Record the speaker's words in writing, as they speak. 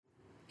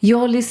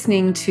You're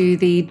listening to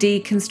the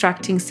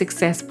Deconstructing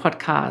Success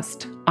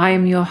podcast. I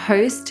am your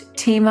host,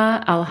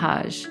 Tima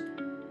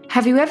Alhaj.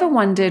 Have you ever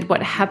wondered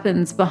what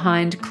happens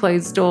behind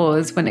closed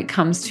doors when it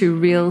comes to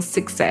real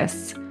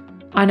success?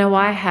 I know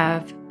I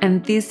have,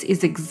 and this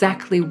is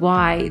exactly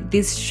why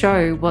this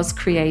show was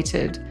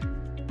created.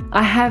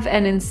 I have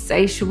an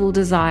insatiable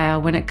desire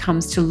when it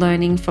comes to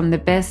learning from the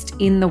best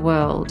in the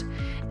world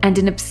and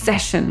an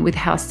obsession with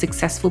how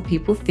successful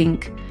people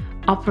think,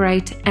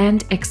 operate,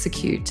 and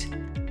execute.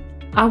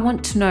 I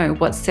want to know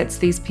what sets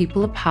these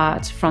people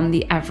apart from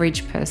the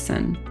average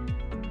person.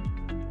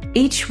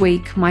 Each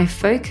week, my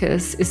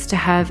focus is to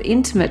have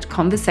intimate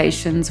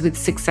conversations with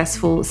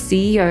successful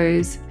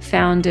CEOs,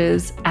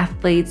 founders,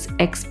 athletes,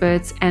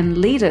 experts, and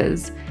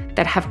leaders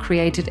that have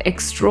created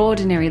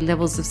extraordinary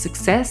levels of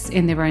success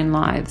in their own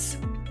lives.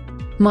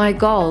 My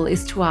goal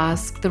is to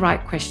ask the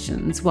right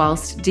questions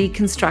whilst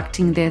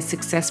deconstructing their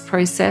success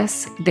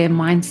process, their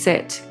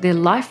mindset, their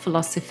life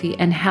philosophy,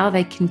 and how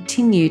they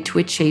continue to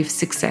achieve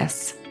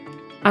success.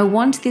 I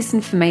want this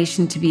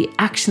information to be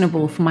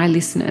actionable for my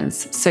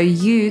listeners so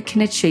you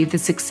can achieve the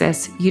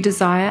success you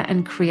desire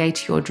and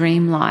create your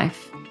dream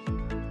life.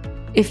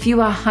 If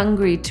you are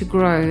hungry to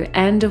grow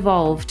and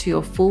evolve to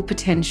your full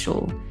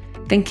potential,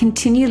 then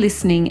continue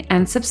listening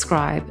and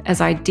subscribe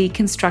as I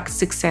deconstruct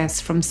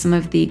success from some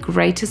of the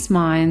greatest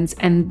minds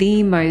and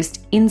the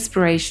most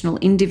inspirational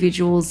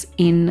individuals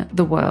in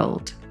the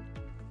world.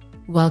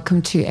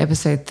 Welcome to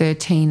episode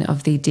 13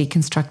 of the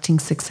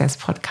Deconstructing Success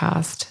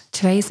podcast.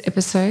 Today's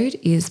episode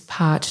is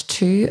part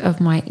 2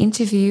 of my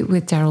interview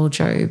with Daryl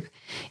Jobe.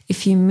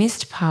 If you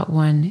missed part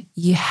 1,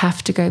 you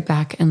have to go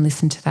back and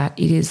listen to that.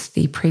 It is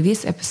the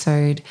previous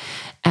episode.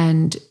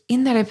 And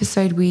in that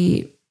episode,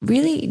 we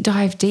really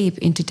dive deep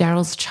into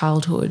Daryl's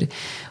childhood.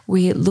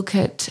 We look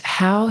at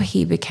how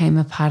he became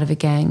a part of a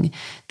gang,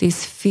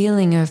 this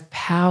feeling of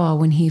power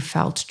when he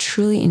felt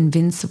truly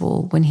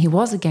invincible when he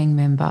was a gang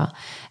member,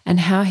 and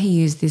how he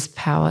used this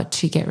power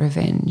to get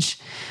revenge.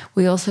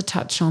 We also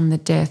touch on the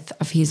death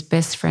of his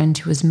best friend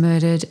who was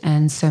murdered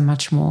and so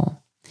much more.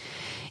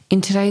 In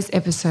today's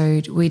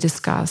episode, we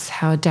discuss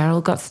how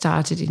Daryl got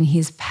started in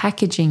his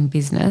packaging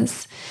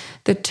business,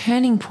 the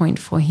turning point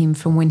for him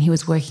from when he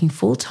was working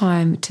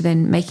full-time to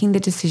then making the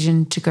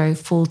decision to go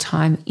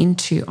full-time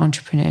into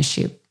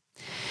entrepreneurship.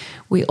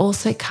 We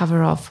also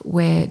cover off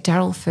where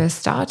Daryl first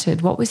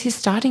started. What was his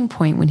starting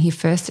point when he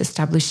first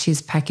established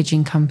his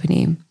packaging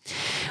company?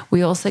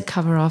 We also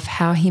cover off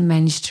how he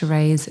managed to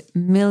raise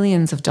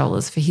millions of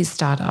dollars for his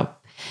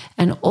startup.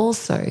 And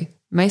also,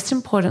 most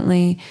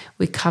importantly,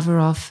 we cover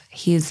off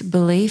his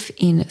belief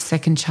in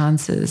second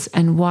chances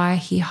and why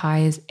he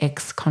hires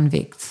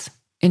ex-convicts.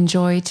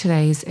 Enjoy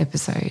today's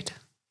episode.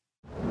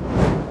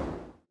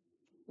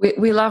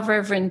 We love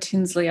Reverend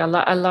Tinsley. I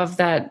love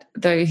that,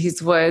 though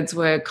his words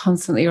were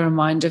constantly a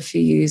reminder for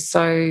you.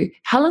 So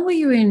how long were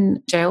you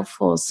in jail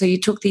for? So you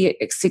took the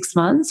 6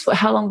 months.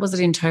 How long was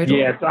it in total?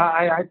 Yes,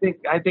 I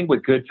think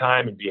with good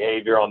time and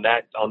behavior on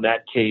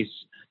that case,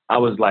 I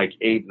was like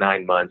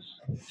 8-9 months,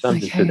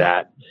 something to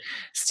that.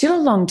 Still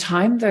a long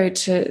time, though,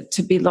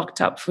 to be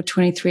locked up for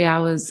 23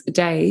 hours a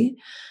day.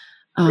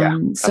 So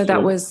absolutely.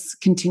 that was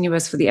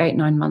continuous for the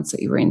 8-9 months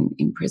that you were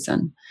in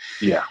prison.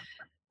 Yeah.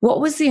 What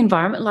was the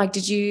environment like?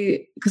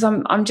 Because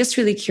I'm just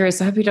really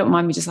curious. I hope you don't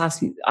mind me just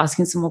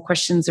asking some more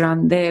questions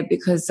around there,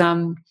 because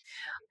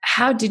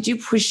how did you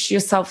push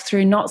yourself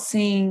through not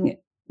seeing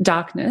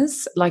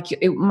darkness? Like,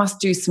 it must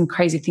do some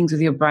crazy things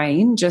with your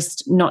brain,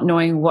 just not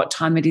knowing what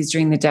time it is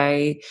during the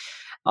day.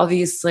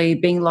 Obviously,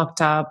 being locked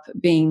up,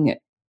 being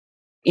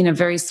in a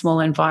very small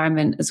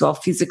environment as well,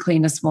 physically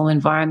in a small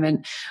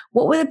environment.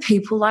 What were the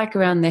people like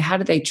around there? How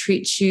did they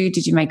treat you?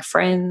 Did you make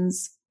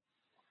friends?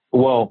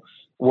 Well,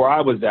 where I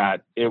was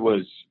at, it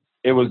was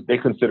they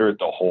consider it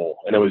the Hole,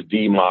 and it was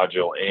D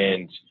module,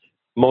 and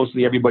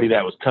mostly everybody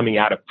that was coming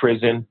out of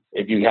prison,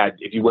 if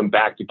you went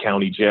back to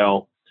county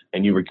jail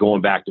and you were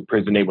going back to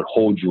prison, they would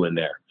hold you in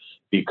there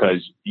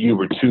because you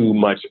were too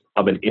much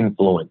of an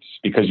influence,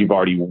 because you've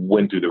already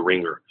went through the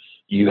ringer.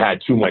 You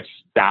had too much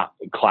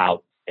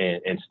clout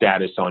and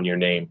status on your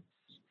name.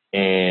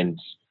 And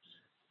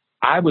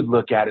I would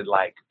look at it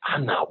like,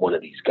 I'm not one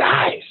of these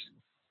guys.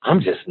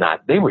 I'm just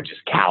not. They were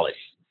just callous,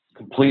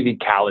 completely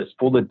callous,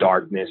 full of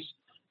darkness.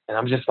 And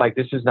I'm just like,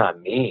 this is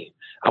not me.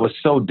 I was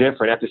so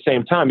different. At the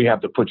same time, you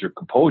have to put your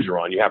composure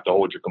on. You have to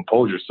hold your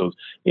composure. So,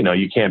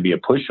 you can't be a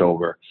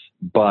pushover.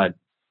 But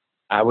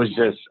I was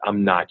just,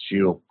 I'm not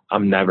you.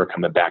 I'm never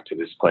coming back to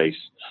this place.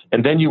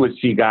 And then you would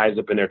see guys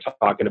up in there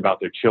talking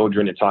about their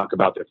children and talk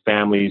about their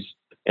families.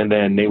 And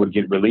then they would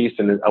get released,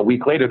 and a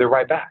week later, they're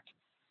right back.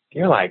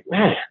 You're like,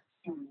 man,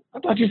 I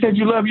thought you said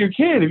you love your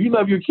kid. If you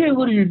love your kid,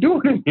 what are you doing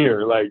in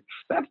here? Like,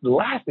 that's the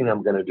last thing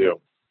I'm going to do.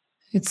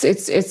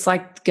 It's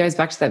like, goes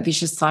back to that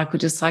vicious cycle,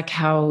 just like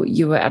how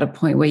you were at a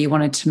point where you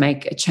wanted to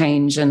make a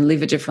change and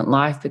live a different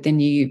life, but then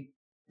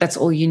that's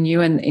all you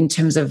knew, and in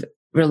terms of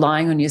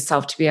relying on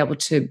yourself to be able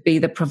to be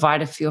the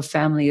provider for your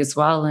family as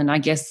well. And I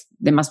guess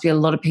there must be a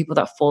lot of people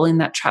that fall in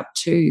that trap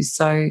too.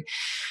 So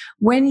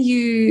when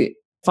you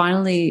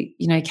finally,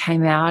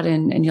 came out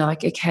and you're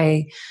like,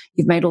 okay,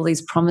 you've made all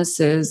these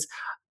promises.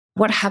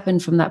 What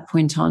happened from that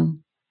point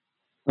on?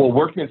 Well,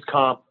 workman's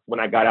comp, when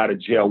I got out of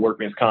jail,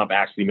 workman's comp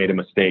actually made a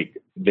mistake.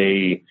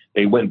 They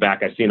went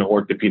back. I seen an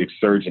orthopedic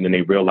surgeon, and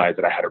they realized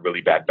that I had a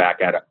really bad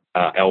back at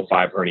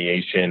L5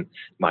 herniation.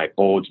 My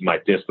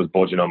disc was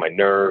bulging on my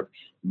nerve.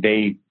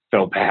 They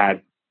felt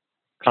bad,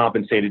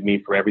 compensated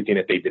me for everything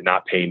that they did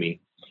not pay me.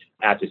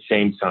 At the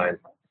same time,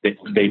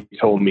 they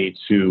told me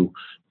to,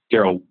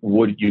 Daryl,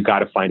 you got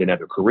to find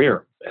another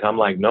career. And I'm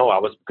like, no, I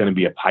was going to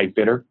be a pipe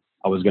fitter.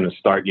 I was going to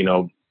start, in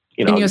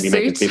your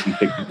making 50,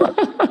 60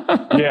 bucks.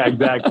 Yeah,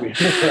 exactly.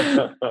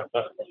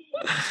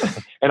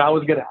 And I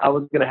was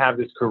gonna have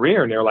this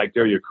career, and they're like,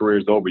 "There, your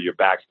career's over. Your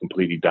back's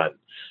completely done."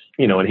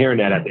 And hearing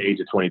that at the age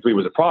of 23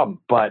 was a problem.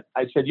 But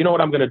I said, you know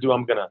what I'm gonna do?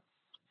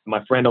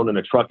 My friend owned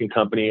a trucking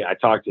company. I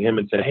talked to him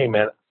and said, "Hey,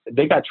 man,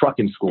 they got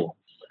trucking school.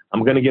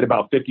 I'm gonna get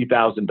about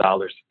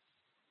 $50,000.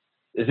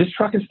 Does this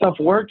trucking stuff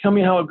work? Tell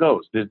me how it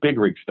goes. This big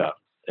rig stuff."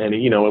 And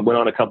it went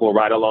on a couple of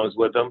ride-alongs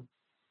with them.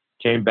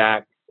 Came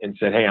back and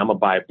said, "Hey, I'm gonna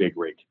buy a big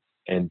rig."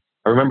 And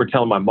I remember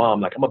telling my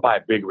mom, like, I'm gonna buy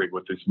a big rig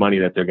with this money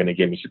that they're gonna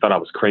give me. She thought I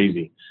was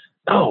crazy.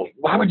 No,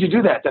 why would you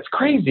do that? That's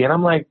crazy. And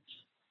I'm like,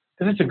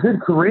 because it's a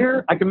good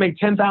career. I can make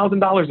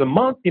 $10,000 a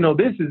month.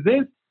 This is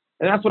this.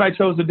 And that's what I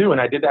chose to do. And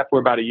I did that for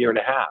about a year and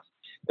a half.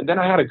 And then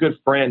I had a good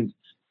friend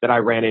that I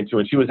ran into,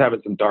 and she was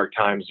having some dark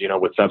times,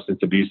 with substance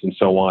abuse and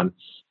so on.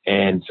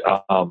 And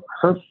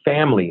her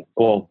family,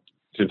 well,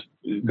 to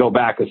go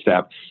back a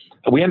step,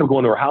 we ended up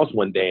going to her house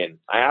one day, and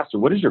I asked her,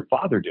 what does your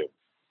father do?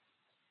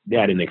 They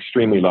had an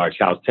extremely large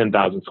house,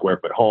 10,000 square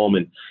foot home,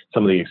 and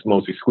some of the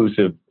most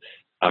exclusive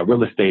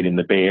real estate in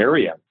the Bay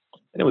Area.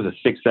 And it was a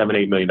 $6, $7,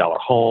 $8 million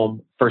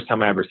home. First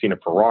time I ever seen a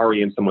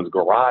Ferrari in someone's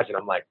garage. And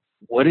I'm like,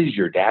 what does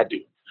your dad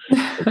do?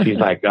 And she's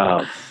like,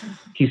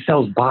 he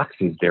sells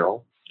boxes,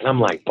 Daryl. And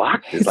I'm like,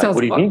 boxes? Like, what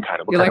do you mean kind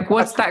of? You're like,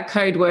 what's that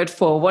code word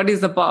for? What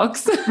is a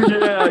box?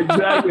 Yeah,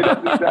 exactly.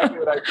 That's exactly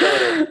what I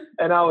said.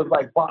 And I was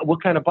like,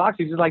 what kind of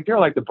boxes? He's like, they're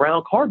like the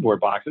brown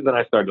cardboard boxes. And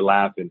I started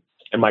laughing.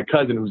 And my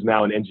cousin, who's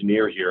now an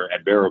engineer here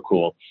at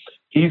Barracool,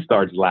 he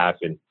starts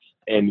laughing.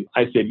 And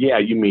I said, yeah,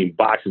 you mean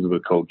boxes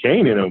with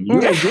cocaine in them. You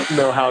guys didn't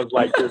know how it's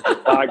like this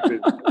with boxes.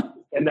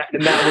 And that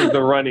was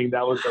the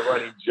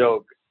running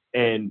joke.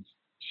 And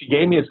she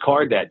gave me his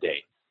card that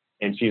day.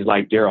 And she's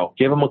like, Daryl,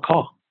 give him a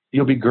call.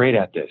 You'll be great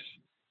at this.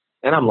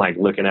 And I'm like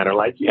looking at her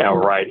like, yeah,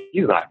 right.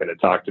 He's not going to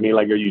talk to me.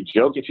 Like, are you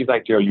joking? She's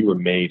like, Daryl, you were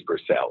made for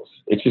sales.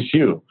 It's just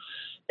you.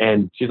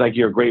 And she's like,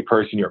 you're a great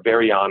person. You're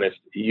very honest.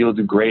 You'll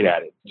do great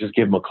at it. Just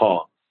give him a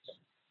call.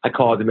 I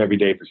called him every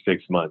day for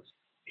 6 months.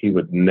 He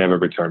would never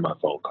return my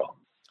phone call.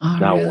 Oh,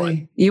 not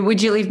really?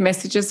 Would you leave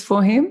messages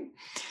for him?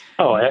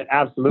 Oh,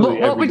 absolutely.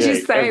 What would you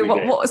say?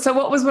 So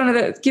what was one of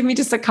the, give me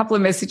just a couple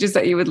of messages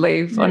that you would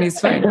leave on his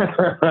phone.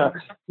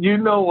 You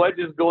know what?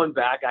 Just going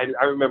back,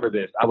 I remember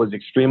this. I was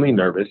extremely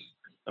nervous.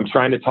 I'm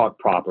trying to talk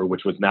proper,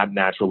 which was not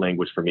natural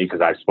language for me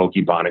because I spoke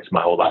Ebonics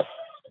my whole life.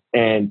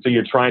 And so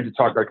you're trying to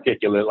talk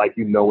articulate, like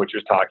you know what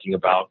you're talking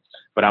about.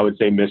 But I would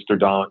say Mr.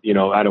 Don,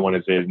 I don't want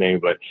to say his name,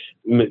 but,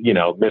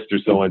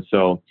 Mr.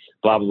 So-and-so,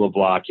 blah, blah, blah,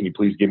 blah. Can you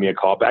please give me a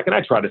call back? And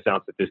I tried to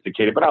sound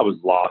sophisticated, but I was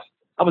lost.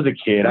 I was a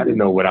kid. I didn't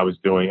know what I was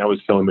doing. I was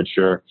so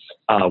immature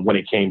when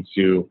it came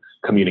to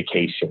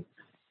communication.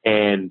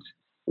 And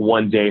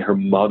one day her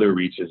mother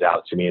reaches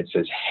out to me and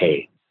says,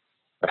 hey,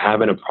 we're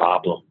having a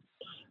problem.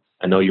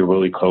 I know you're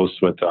really close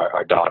with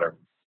our daughter.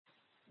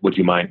 Would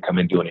you mind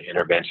coming doing an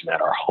intervention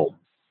at our home?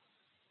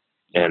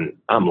 And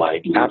I'm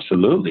like,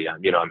 absolutely.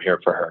 I'm here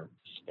for her.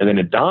 And then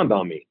it dawned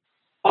on me,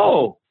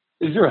 oh,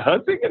 is your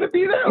husband going to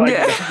be there? Like,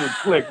 that would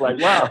click, like,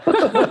 wow.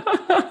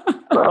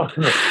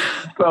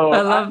 so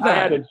I love that. I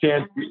had a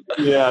chance.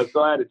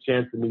 So I had a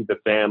chance to meet the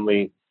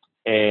family.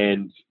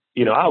 And,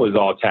 I was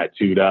all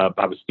tattooed up.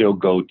 I was still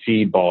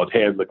goateed, bald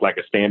head, looked like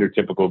a standard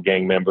typical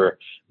gang member,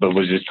 but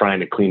was just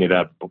trying to clean it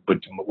up with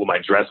my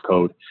dress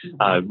code.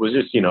 Was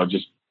just,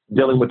 just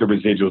dealing with the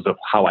residuals of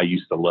how I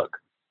used to look.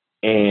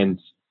 And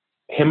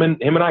him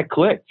and I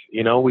clicked.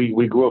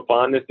 We grew a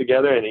fondness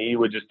together, and he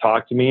would just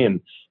talk to me,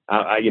 and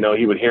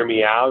he would hear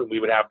me out, and we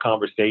would have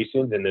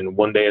conversations. And then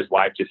one day his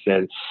wife just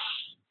said,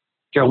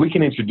 Daryl, we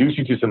can introduce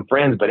you to some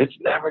friends, but it's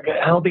never gonna,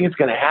 I don't think it's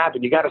gonna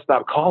happen. You got to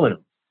stop calling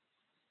them.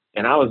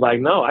 And I was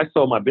like, no, I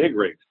sold my big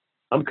rigs.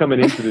 I'm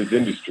coming into this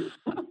industry.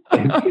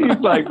 And she's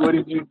like, what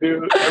did you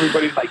do?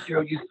 Everybody's like,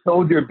 Daryl, you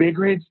sold your big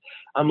rigs?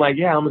 I'm like,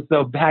 yeah, I'm gonna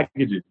sell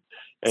packages.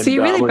 And, so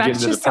you really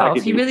backed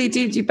yourself. You really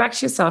did. You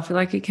backed yourself. You're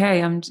like,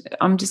 okay,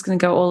 I'm just going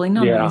to go all in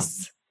on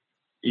this.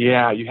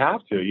 Yeah, you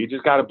have to. You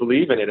just got to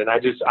believe in it. And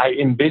I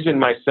envisioned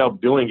myself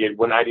doing it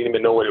when I didn't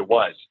even know what it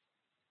was.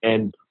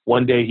 And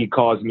one day he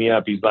calls me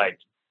up. He's like,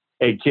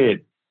 hey,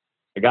 kid,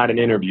 I got an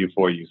interview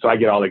for you. So I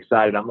get all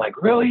excited. I'm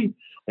like, really?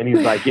 And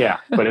he's like, yeah,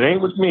 but it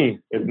ain't with me.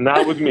 It's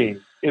not with me.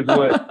 It's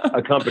with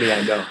a company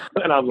I know.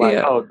 And I'm like,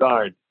 oh,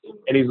 darn.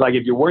 And he's like,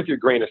 if you're worth your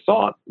grain of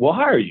salt, we'll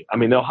hire you. I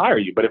mean, they'll hire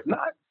you. But if not,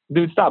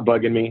 dude, stop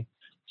bugging me.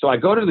 So I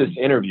go to this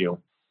interview.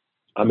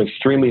 I'm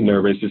extremely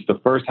nervous. It's the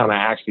first time I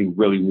actually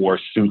really wore a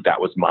suit that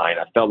was mine.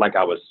 I felt like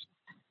I was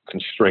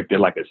constricted,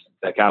 like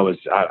I was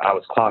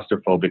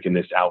claustrophobic in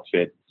this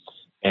outfit.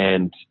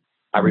 And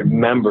I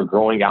remember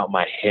growing out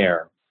my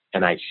hair,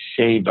 and I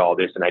shaved all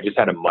this, and I just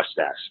had a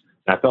mustache.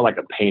 And I felt like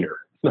a painter.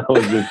 I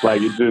was just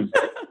like, it's just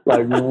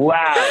like,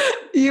 wow.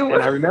 You would,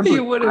 and I remember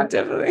you would have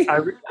definitely.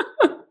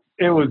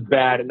 It was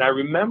bad. And I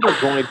remember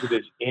going to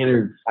this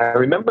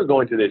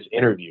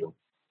interview.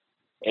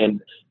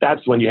 And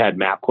that's when you had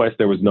MapQuest.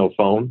 There was no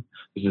phone.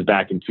 This is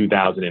back in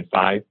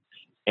 2005.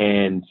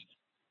 And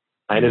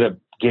I ended up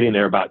getting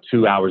there about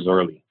 2 hours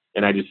early.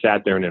 And I just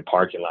sat there in the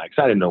parking lot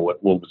because I didn't know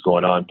what was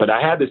going on. But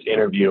I had this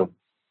interview,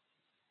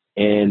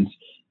 and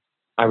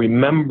I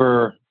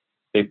remember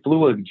they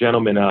flew a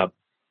gentleman up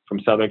from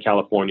Southern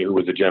California who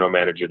was a general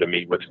manager to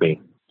meet with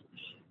me.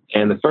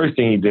 And the first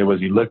thing he did was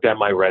he looked at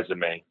my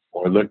resume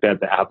or looked at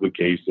the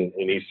application,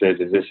 and he says,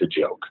 "Is this a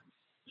joke?"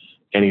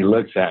 And he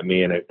looks at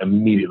me, and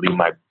immediately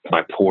my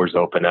pores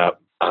open up.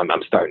 I'm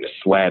starting to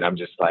sweat. I'm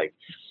just like,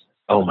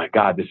 oh my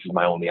God, this is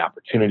my only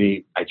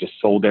opportunity. I just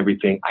sold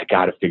everything. I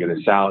got to figure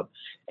this out.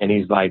 And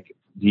he's like,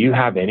 "Do you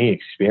have any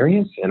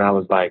experience?" And I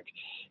was like,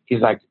 he's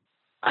like,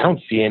 "I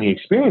don't see any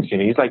experience in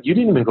it." He's like, "You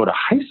didn't even go to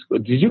high school.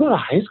 Did you go to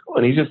high school?"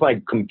 And he's just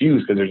like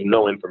confused because there's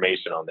no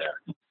information on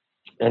there.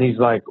 And he's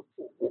like,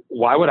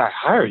 "Why would I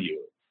hire you?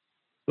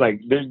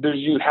 Like,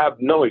 you have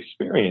no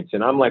experience."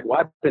 And I'm like, "Well,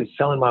 I've been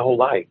selling my whole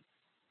life."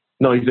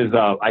 No, he says,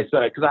 I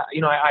said, because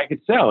I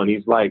could sell. And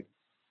he's like,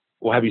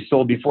 "Well, have you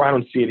sold before? I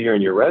don't see it here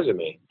in your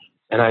resume."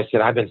 And I said,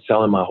 "I've been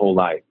selling my whole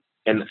life."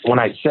 And when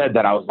I said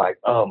that, I was like,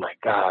 oh my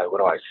God, what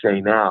do I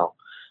say now?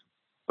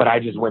 But I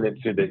just went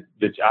into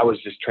I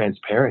was just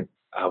transparent.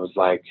 I was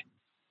like,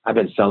 I've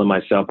been selling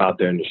myself out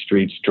there in the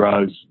streets,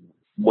 drugs,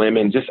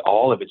 women, just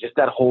all of it, just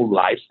that whole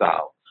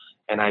lifestyle.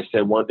 And I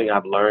said, one thing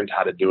I've learned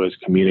how to do is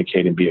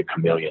communicate and be a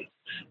chameleon,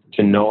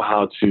 to know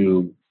how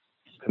to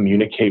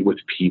communicate with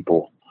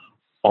people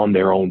on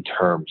their own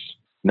terms,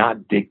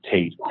 not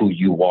dictate who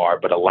you are,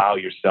 but allow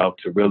yourself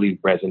to really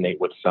resonate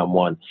with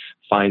someone,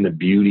 find the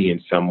beauty in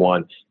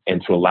someone,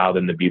 and to allow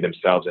them to be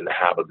themselves and to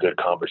have a good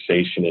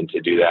conversation and to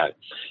do that.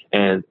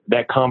 And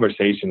that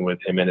conversation with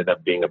him ended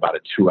up being about a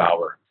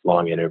 2-hour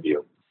long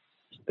interview.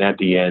 And at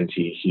the end,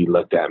 he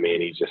looked at me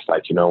and he's just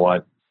like, "You know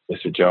what,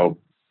 Mr. Jobe,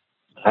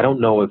 I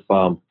don't know if,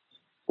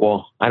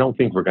 I don't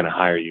think we're going to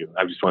hire you.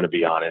 I just want to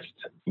be honest.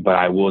 But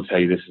I will tell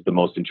you, this is the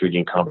most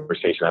intriguing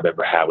conversation I've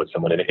ever had with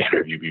someone in an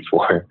interview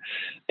before."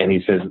 And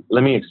he says,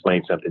 "Let me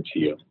explain something to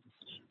you.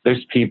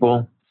 There's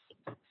people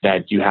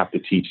that you have to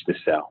teach to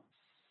sell.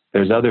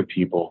 There's other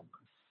people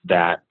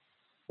that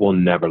will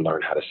never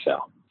learn how to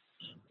sell.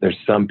 There's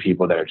some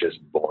people that are just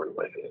born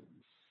with it.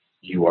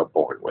 You are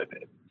born with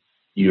it.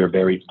 You're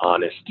very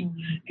honest." Mm-hmm.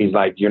 He's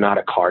like, "You're not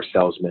a car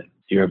salesman.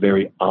 You're a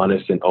very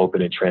honest and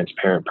open and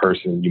transparent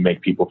person. You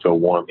make people feel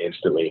warm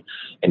instantly,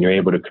 and you're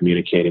able to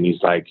communicate." And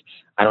he's like,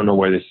 "I don't know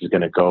where this is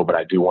going to go, but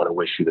I do want to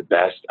wish you the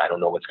best. I don't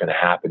know what's going to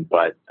happen,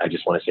 but I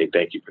just want to say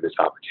thank you for this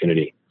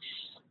opportunity."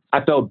 I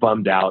felt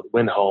bummed out,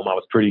 went home. I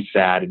was pretty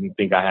sad. I didn't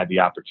think I had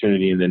the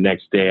opportunity. And the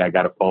next day I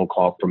got a phone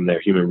call from their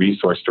human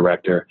resource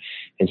director.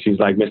 And she's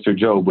like, "Mr.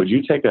 Jobe, would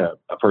you take a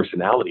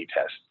personality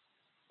test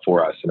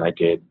for us?" And I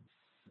did.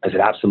 I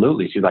said,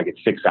 "Absolutely." She's like,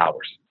 "It's 6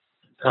 hours."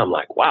 And I'm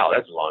like, wow,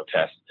 that's a long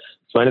test.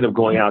 So I ended up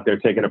going out there,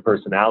 taking a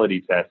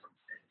personality test.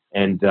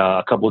 And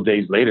a couple of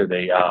days later,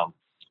 they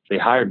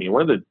hired me.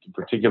 One of the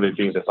particular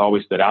things that's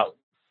always stood out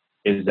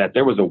is that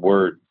there was a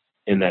word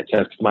in that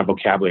test because my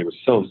vocabulary was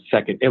so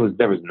second. There was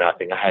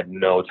nothing. I had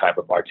no type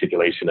of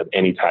articulation of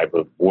any type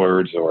of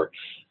words, or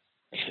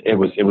it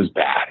was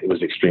bad. It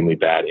was extremely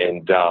bad.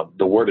 And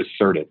the word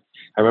assertive,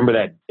 I remember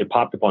that it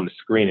popped up on the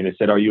screen and it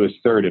said, "Are you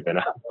assertive?" And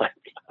I'm like,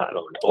 I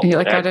don't know. You're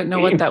like, I don't know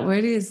what that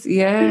word is.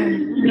 Yeah.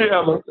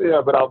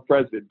 yeah, but I'll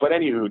press it. But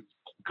anywho,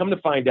 come to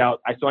find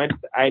out,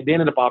 they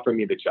ended up offering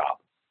me the job.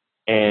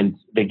 And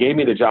they gave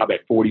me the job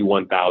at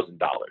 $41,000.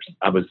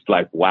 I was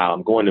like, wow,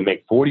 I'm going to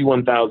make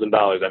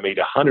 $41,000. I made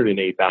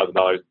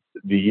 $108,000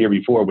 the year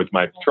before with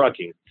my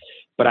trucking.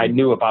 But I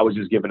knew if I was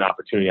just given an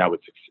opportunity, I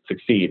would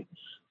succeed.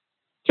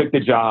 Took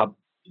the job,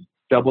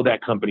 doubled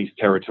that company's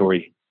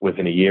territory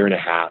within a year and a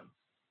half.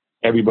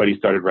 Everybody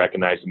started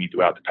recognizing me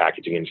throughout the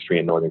packaging industry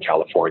in Northern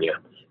California.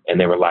 And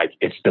they were like,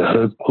 "It's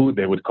the hood."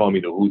 They would call me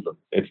the hoodlum.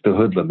 "It's the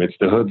hoodlum. It's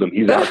the hoodlum.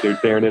 He's out there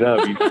tearing it up."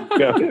 I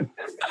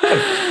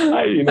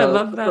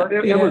love that. So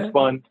it was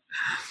fun.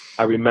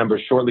 I remember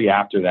shortly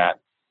after that,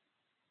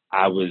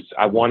 I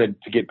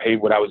wanted to get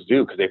paid what I was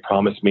due because they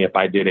promised me if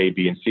I did A,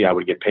 B, and C, I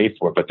would get paid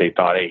for it. But they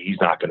thought, hey, he's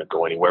not going to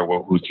go anywhere.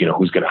 Well, who's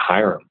going to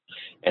hire him?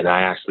 And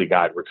I actually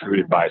got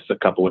recruited by a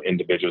couple of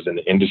individuals in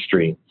the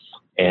industry.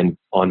 And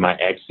on my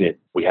exit,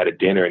 we had a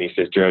dinner, and he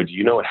says, "Jared, do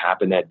you know what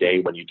happened that day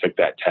when you took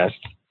that test?"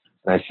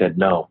 And I said,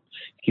 "No."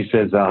 He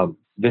says,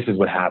 "This is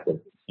what happened.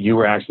 You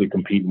were actually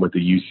competing with the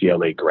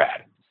UCLA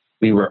grad.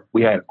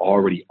 We had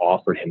already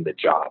offered him the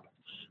job.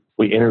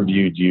 We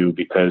interviewed you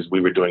because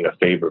we were doing a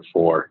favor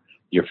for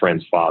your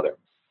friend's father.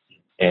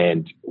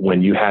 And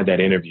when you had that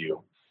interview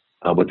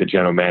with the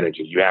general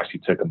manager, you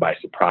actually took him by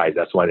surprise.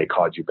 That's why they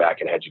called you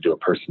back and had you do a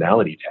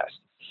personality test.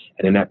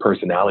 And in that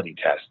personality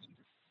test,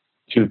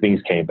 two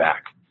things came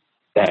back: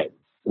 that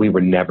we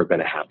were never going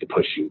to have to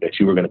push you, that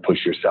you were going to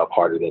push yourself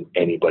harder than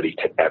anybody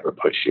could ever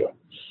push you.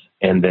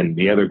 And then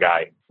the other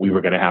guy, we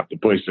were going to have to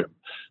push him.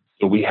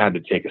 So we had to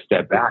take a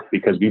step back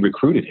because we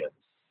recruited him.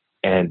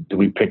 And do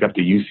we pick up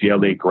the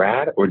UCLA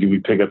grad or do we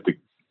pick up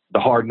the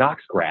Hard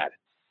Knocks grad?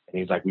 And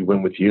he's like, we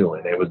went with you.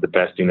 And it was the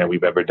best thing that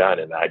we've ever done.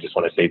 And I just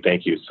want to say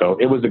thank you. So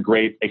it was a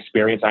great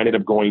experience. I ended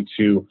up going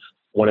to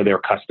one of their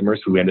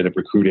customers who ended up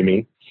recruiting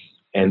me.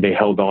 And they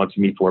held on to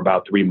me for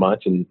about 3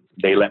 months and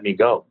they let me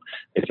go.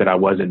 They said I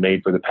wasn't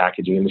made for the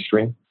packaging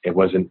industry. It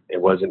wasn't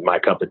my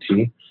cup of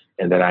tea,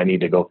 and that I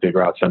need to go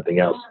figure out something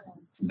else.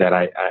 That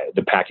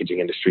the packaging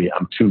industry,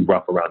 I'm too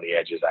rough around the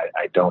edges.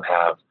 I don't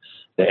have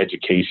the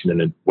education and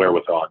the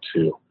wherewithal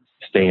to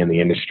stay in the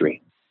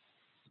industry.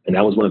 And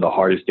that was one of the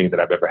hardest things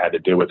that I've ever had to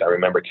deal with. I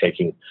remember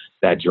taking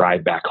that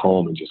drive back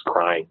home and just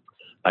crying.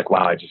 Like,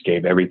 wow, I just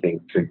gave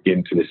everything to get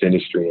into this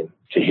industry. And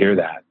to hear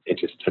that, it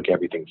just took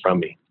everything from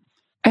me.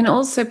 And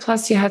also,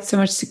 plus you had so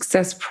much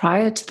success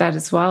prior to that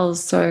as well.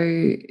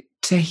 So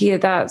to hear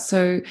that,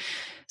 so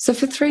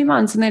for 3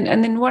 months, and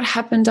then what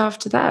happened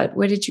after that?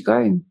 Where did you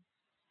go?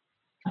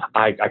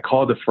 I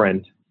called a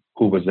friend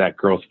who was that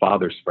girl's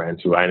father's friend,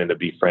 who I ended up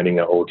befriending,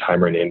 an old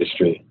timer in the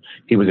industry.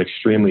 He was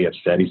extremely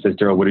upset. He says,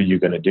 Daryl, what are you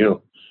going to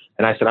do?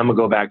 And I said, I'm going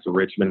to go back to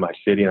Richmond, my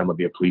city, and I'm going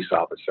to be a police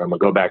officer. I'm going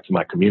to go back to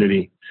my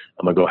community.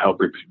 I'm going to go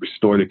help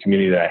restore the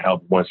community that I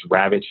helped once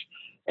ravage.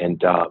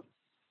 And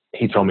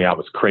he told me I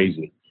was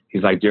crazy.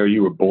 He's like, Daryl,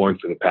 you were born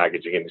for the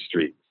packaging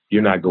industry.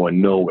 You're not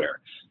going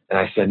nowhere. And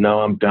I said,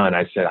 no, I'm done.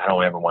 I said, I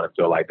don't ever want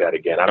to feel like that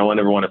again. I don't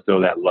ever want to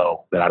feel that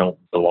low, that I don't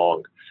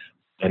belong.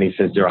 And he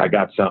says, Daryl, I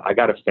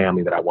got a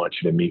family that I want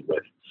you to meet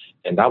with.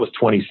 And I was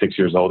 26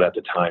 years old at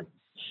the time.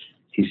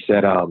 He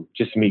said,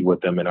 just meet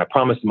with them. And I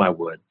promised him I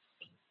would.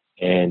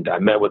 And I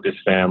met with this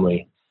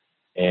family,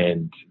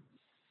 and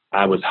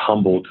I was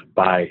humbled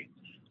by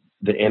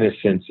the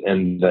innocence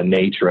and the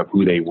nature of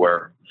who they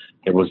were.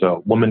 It was a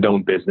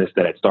woman-owned business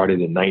that had started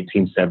in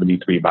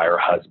 1973 by her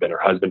husband. Her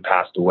husband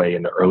passed away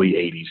in the early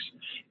 80s,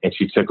 and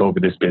she took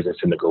over this business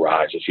in the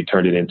garage, and she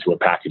turned it into a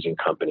packaging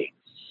company.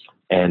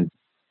 And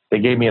they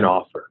gave me an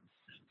offer,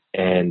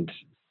 and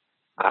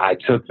I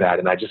took that,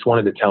 and I just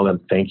wanted to tell them,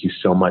 thank you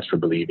so much for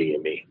believing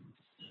in me.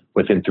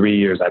 Within 3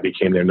 years, I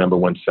became their number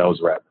one sales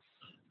rep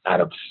out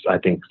of, I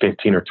think,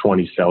 15 or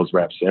 20 sales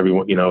reps,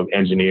 everyone,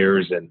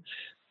 engineers and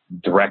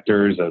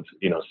directors of,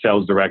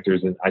 sales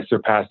directors. And I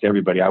surpassed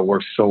everybody. I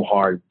worked so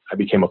hard. I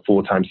became a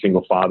full-time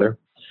single father.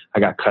 I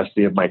got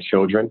custody of my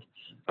children.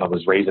 I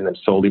was raising them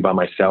solely by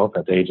myself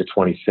at the age of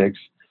 26,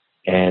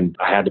 and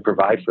I had to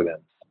provide for them.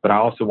 But I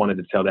also wanted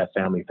to tell that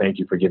family, thank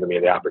you for giving me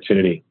the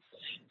opportunity.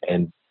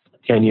 And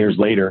 10 years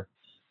later,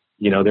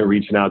 they're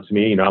reaching out to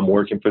me, I'm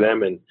working for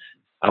them, and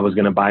I was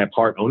going to buy a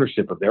part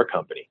ownership of their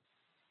company.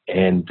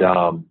 And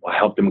I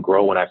helped them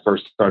grow. When I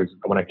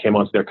came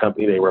onto their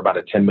company, they were about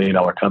a $10 million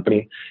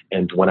company.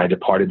 And when I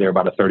departed, they were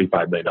about a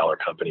 $35 million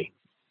company.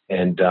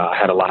 And I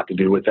had a lot to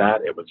do with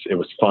that. It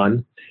was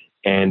fun.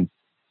 And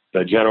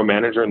the general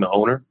manager and the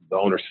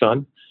owner's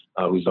son,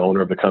 who's the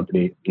owner of the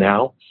company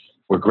now,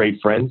 we're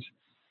great friends.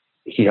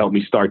 He helped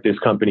me start this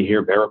company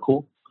here,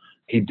 Vericool.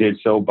 He did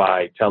so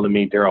by telling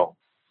me, Daryl,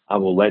 I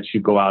will let you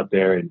go out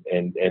there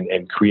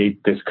and create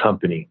this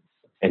company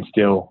and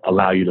still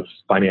allow you to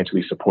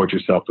financially support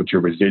yourself with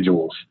your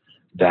residuals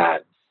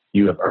that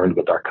you have earned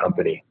with our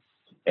company.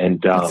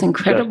 And that's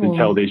incredible. Just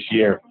until this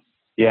year.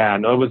 Yeah,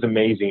 no, it was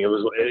amazing. It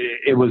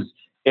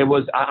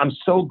was, I'm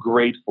so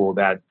grateful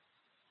that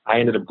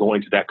I ended up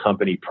going to that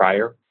company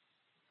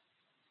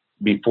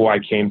before I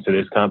came to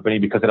this company,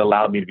 because it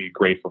allowed me to be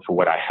grateful for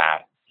what I had.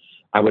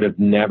 I would have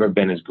never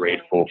been as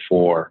grateful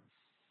for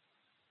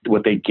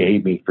what they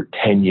gave me for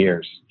 10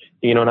 years.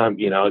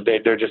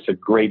 They're just a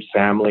great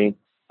family.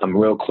 I'm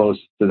real close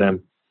to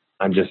them.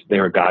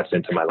 They're a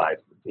godsend to my life,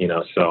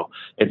 so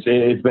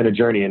it's been a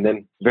journey. And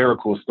then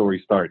Vericool's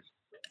story starts.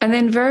 And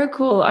then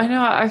Vericool, I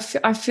know,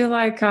 I feel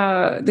like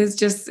there's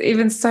just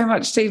even so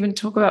much to even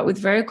talk about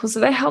with Vericool. So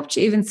they helped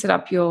you even set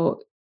up your,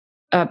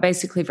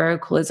 basically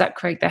Vericool, is that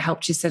correct? They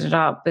helped you set it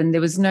up, and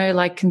there was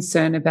no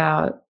concern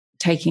about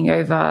taking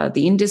over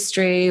the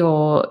industry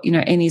or,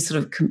 any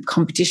sort of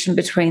competition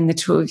between the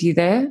two of you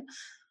there?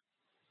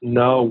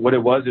 No, what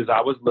it was is I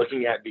was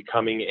looking at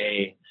becoming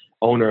a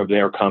owner of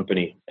their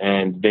company,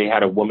 and they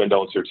had a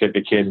woman-owned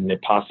certificate, and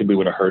it possibly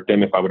would have hurt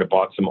them if I would have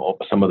bought some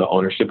of the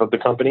ownership of the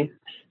company.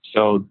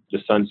 So the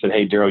son said,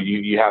 hey, Daryl,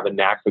 you have a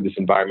knack for this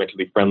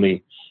environmentally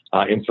friendly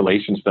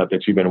insulation stuff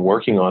that you've been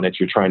working on, that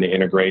you're trying to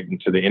integrate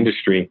into the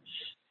industry.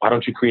 Why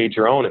don't you create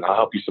your own, and I'll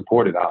help you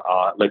support it.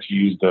 I'll let you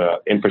use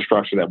the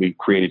infrastructure that we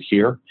created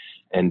here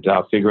and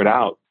figure it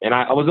out. And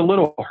I was a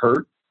little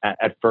hurt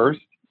at first.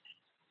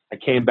 I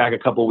came back a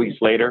couple of weeks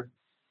later,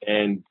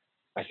 and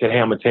I said, hey,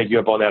 I'm going to take you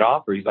up on that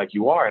offer. He's like,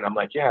 you are? And I'm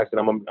like, yeah. I said,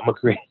 I'm going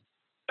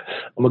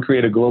to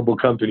create a global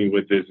company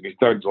with this. And he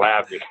starts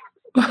laughing.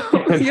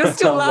 You're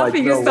still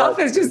laughing yourself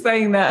as you're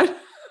saying that.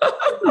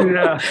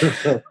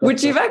 Yeah.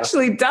 Which you've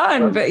actually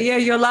done. But yeah,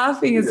 you're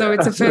laughing as though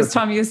it's the first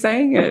time you're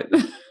saying it.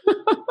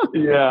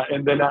 Yeah.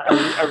 And then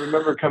I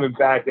remember coming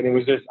back, and it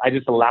was just, I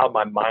just allowed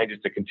my mind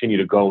just to continue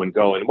to go and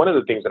go. And one of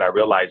the things that I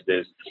realized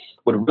is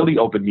what really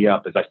opened me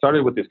up is I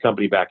started with this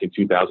company back in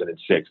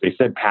 2006. They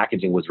said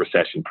packaging was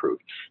recession proof,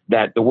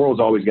 that the world's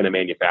always going to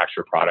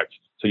manufacture products.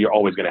 So you're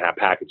always going to have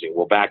packaging.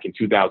 Well, back in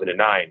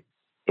 2009,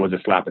 it was a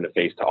slap in the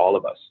face to all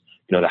of us.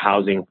 You know, the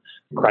housing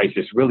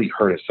crisis really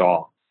hurt us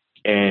all.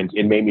 And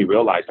it made me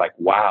realize, like,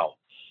 wow,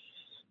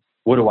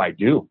 what do I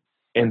do?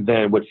 And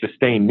then what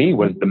sustained me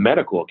was the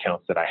medical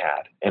accounts that I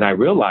had. And I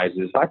realized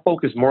is if I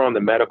focus more on the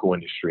medical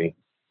industry,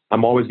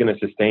 I'm always going to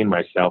sustain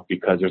myself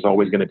because there's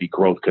always going to be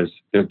growth because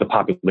the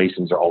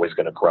populations are always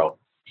going to grow.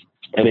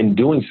 And in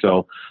doing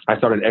so, I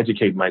started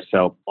educating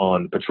myself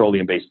on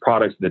petroleum-based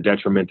products, the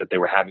detriment that they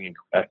were having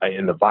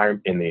in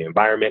the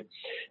environment.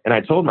 And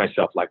I told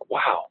myself, like,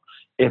 wow,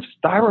 if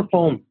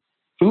styrofoam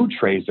food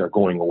trays are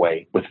going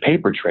away with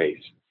paper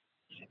trays,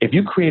 if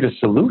you create a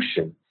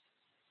solution,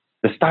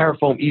 the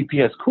styrofoam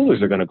EPS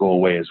coolers are going to go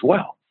away as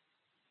well.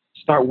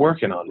 Start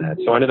working on that.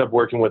 So I ended up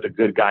working with a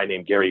good guy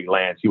named Gary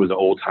Glantz. He was an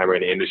old timer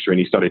in the industry, and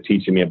he started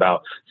teaching me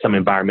about some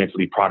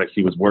environmentally products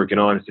he was working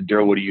on. I said,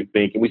 Daryl, what do you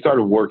think? And we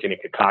started working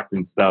and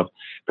concocting stuff,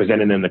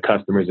 presenting them to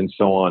customers and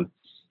so on.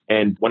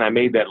 And when I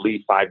made that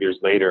leap 5 years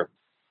later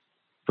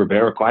for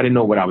Vericle, I didn't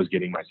know what I was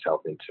getting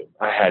myself into.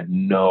 I had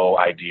no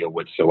idea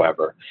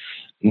whatsoever.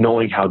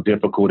 Knowing how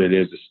difficult it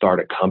is to start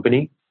a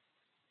company,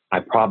 I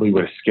probably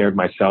would have scared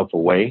myself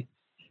away.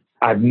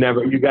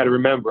 You got to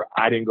remember,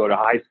 I didn't go to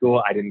high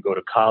school. I didn't go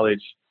to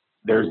college.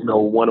 There's no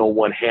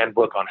 101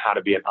 handbook on how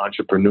to be an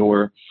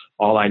entrepreneur.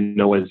 All I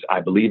know is I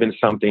believe in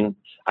something.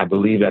 I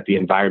believe that the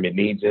environment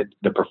needs it.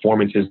 The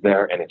performance is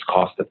there and it's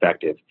cost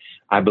effective.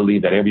 I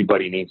believe that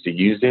everybody needs to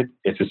use it.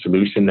 It's a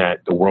solution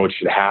that the world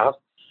should have.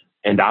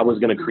 And I was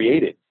going to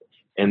create it.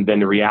 And then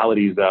the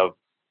realities of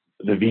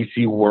the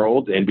VC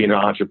world and being an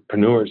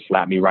entrepreneur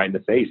slapped me right in the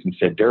face and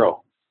said,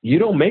 Daryl, you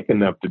don't make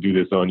enough to do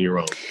this on your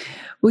own.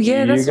 Well,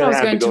 yeah, that's what I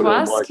was going to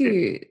ask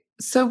you.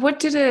 So what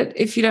did it,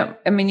 if you don't,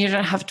 I mean, you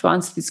don't have to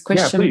answer this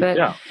question, but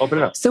open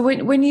it up. So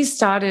when you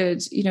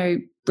started,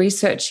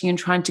 researching and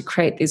trying to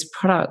create these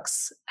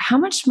products, how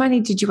much money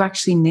did you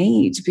actually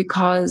need?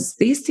 Because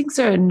these things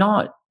are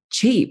not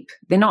cheap.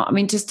 They're not, I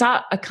mean, to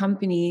start a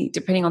company,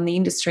 depending on the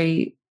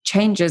industry,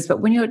 changes,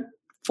 but when you're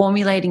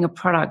formulating a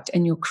product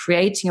and you're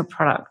creating a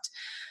product,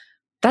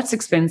 that's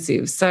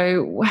expensive.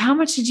 So how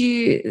much did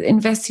you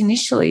invest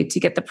initially to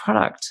get the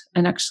product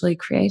and actually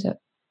create it?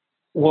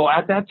 Well,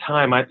 at that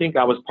time, I think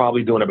I was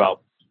probably doing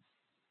about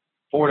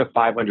 $400,000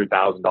 to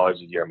 $500,000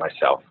 a year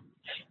myself.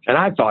 And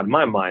I thought in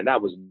my mind,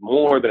 that was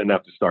more than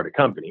enough to start a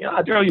company.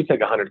 Daryl, you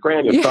take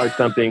 $100,000, you'll start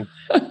something.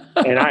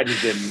 And I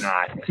just did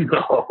not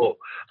know.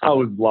 I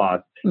was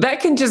lost.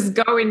 That can just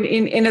go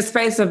in a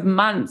space of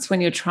months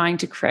when you're trying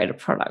to create a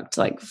product,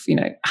 like,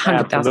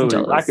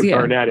 $100,000. I could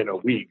burn that in a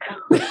week,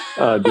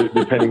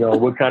 depending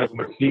on what kind of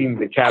machine,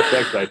 the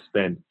CapEx I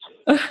spend.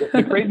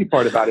 The crazy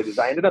part about it is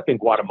I ended up in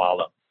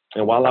Guatemala.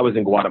 And while I was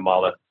in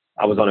Guatemala,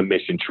 I was on a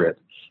mission trip.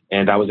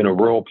 And I was in a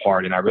rural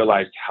part, and I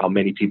realized how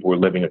many people were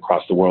living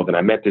across the world. And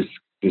I met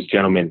this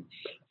gentleman,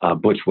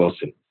 Butch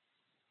Wilson.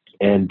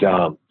 And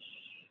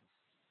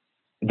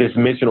this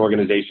mission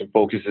organization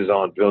focuses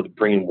on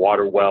bringing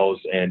water wells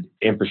and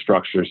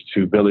infrastructures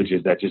to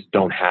villages that just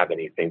don't have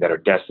anything, that are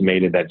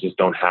decimated, that just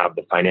don't have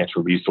the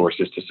financial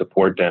resources to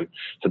support them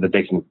so that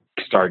they can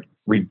start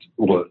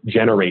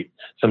generate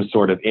some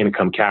sort of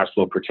income, cash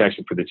flow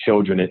protection for the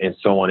children and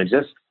so on. And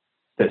just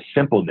the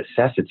simple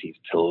necessities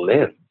to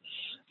live.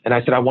 And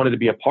I said, I wanted to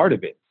be a part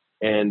of it.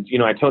 And,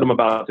 I told him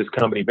about this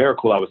company,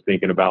 Vericle, I was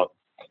thinking about.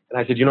 And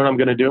I said, you know what I'm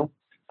going to do?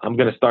 I'm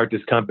going to start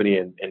this company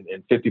and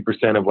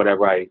 50% of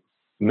whatever I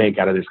make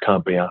out of this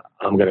company,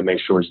 I'm going to make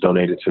sure it's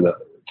donated to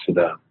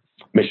the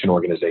mission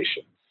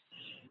organization.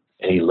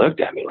 And he looked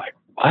at me like,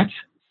 what? And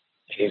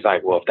he's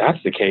like, well, if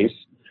that's the case,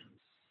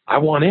 I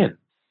want in.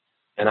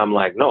 And I'm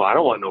like, no, I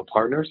don't want no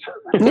partners.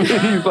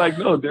 He's like,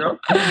 no, Daryl,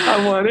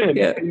 I want in.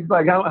 Yeah. He's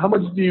like, how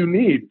much do you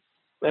need?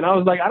 And I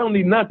was like, I don't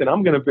need nothing.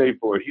 I'm going to pay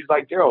for it. He's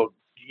like, Daryl,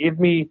 give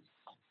me.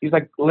 He's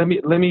like, let me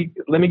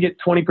get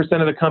 20%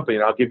 of the company,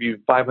 and I'll give you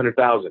 $500,000.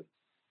 I was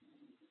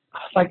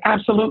like,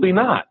 absolutely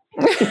not.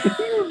 He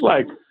was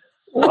like,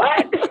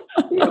 what?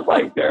 He was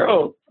like,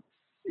 Daryl,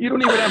 you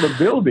don't even have a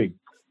building.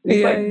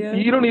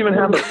 You don't even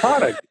have a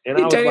product. And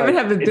you don't even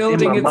have a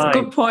building. It's a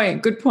good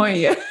point. Good point.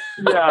 Yeah.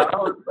 Yeah.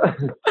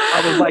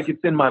 I was like,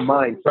 it's in my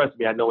mind. Trust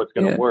me, I know it's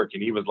going to work.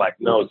 And he was like,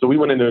 no. So we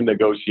went into a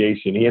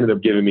negotiation. He ended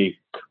up giving me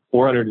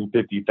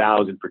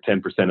 $450,000 for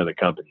 10% of the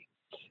company.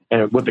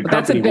 And what the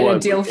company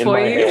was, that's a better deal for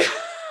you.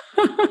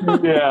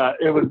 Yeah,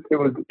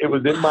 it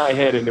was in my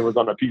head, and it was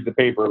on a piece of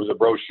paper. It was a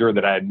brochure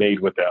that I had made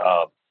with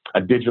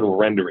a digital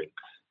rendering.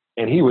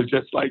 And he was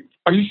just like,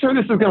 are you sure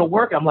this is going to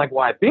work? I'm like,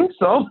 well, I think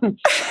so.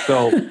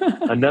 So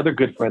another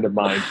good friend of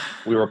mine,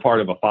 we were a part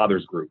of a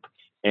father's group.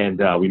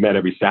 And we met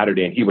every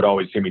Saturday, and he would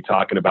always hear me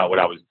talking about what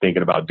I was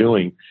thinking about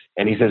doing.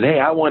 And he says, hey,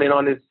 I want in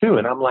on this too.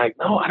 And I'm like,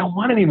 no, I don't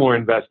want any more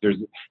investors.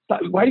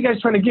 Why are you guys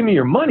trying to give me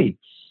your money?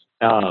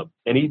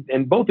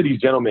 And both of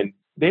these gentlemen,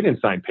 they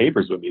didn't sign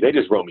papers with me. They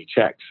just wrote me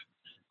checks.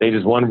 They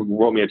just, one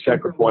wrote me a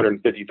check for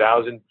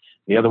 $450,000.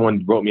 The other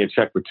one wrote me a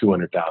check for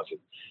 $200,000.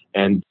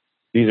 And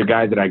these are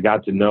guys that I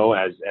got to know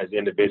as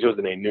individuals,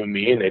 and they knew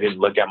me, and they didn't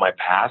look at my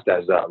past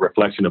as a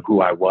reflection of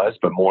who I was,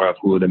 but more of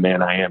who the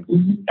man I am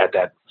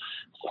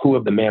who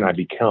of the man I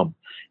become.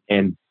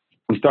 And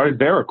we started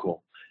Vericool,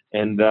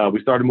 and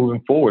we started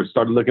moving forward,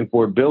 started looking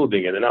for a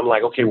building. And then I'm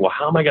like, okay, well,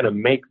 how am I going to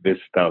make this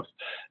stuff?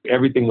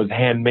 Everything was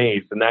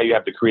handmade. So now you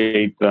have to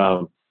create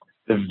the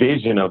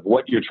vision of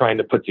what you're trying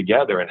to put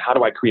together, and how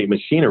do I create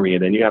machinery?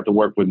 And then you have to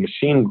work with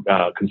machine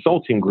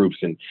consulting groups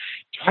and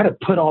try to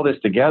put all this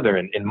together.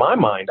 And in my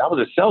mind, I was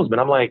a salesman.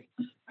 I'm like,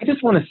 I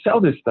just want to sell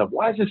this stuff.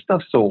 Why is this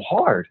stuff so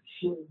hard?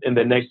 And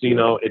then next thing you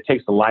know, it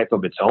takes a life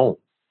of its own.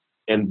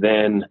 And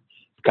then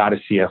got a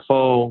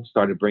CFO,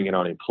 started bringing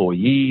on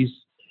employees,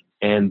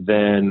 and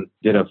then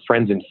did a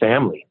friends and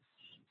family.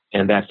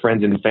 And that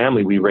friends and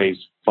family, we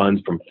raised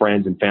funds from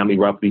friends and family,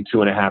 roughly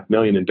 $2.5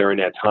 million. And during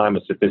that time,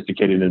 a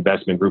sophisticated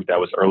investment group that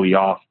was early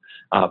off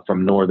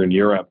from Northern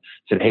Europe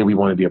said, hey, we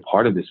want to be a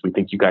part of this. We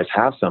think you guys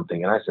have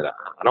something. And I said,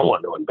 I don't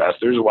want no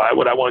investors. Why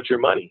would I want your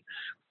money?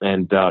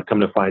 And come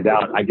to find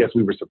out, I guess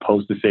we were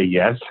supposed to say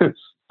yes.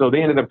 So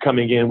they ended up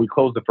coming in. We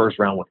closed the first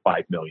round with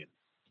 $5 million.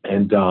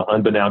 And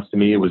unbeknownst to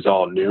me, it was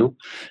all new.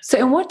 So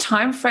in what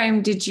time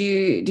frame did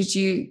you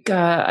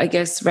I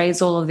guess,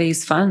 raise all of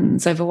these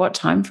funds? Over what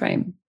time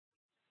frame?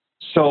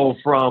 So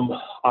from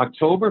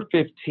October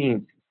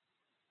 15th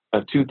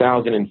of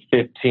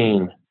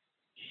 2015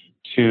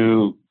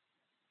 to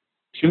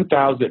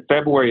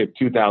February of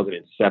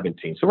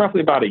 2017. So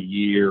roughly about a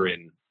year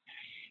and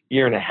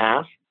a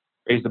half,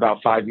 raised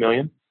about $5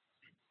 million.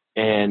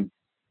 And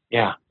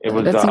yeah, it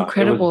was, that's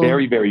incredible. It was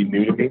very, very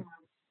new to me.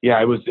 Yeah,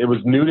 it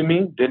was new to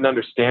me. Didn't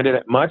understand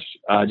it much.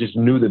 Just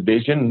knew the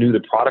vision, knew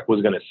the product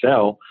was going to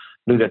sell,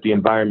 knew that the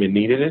environment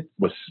needed it,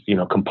 was,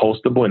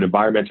 compostable and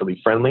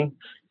environmentally friendly,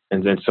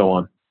 and then so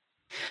on.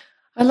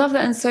 I love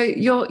that. And so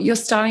your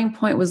starting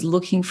point was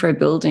looking for a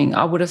building.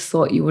 I would have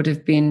thought you would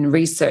have been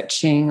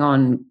researching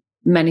on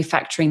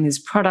manufacturing this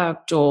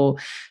product or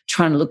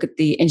trying to look at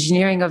the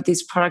engineering of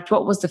this product.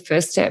 What was the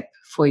first step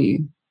for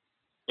you?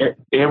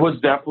 It was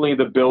definitely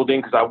the building,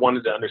 because I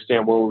wanted to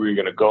understand where we were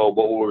going to go,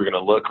 what we were going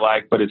to look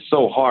like. But it's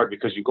so hard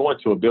because you go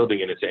into a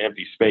building and it's an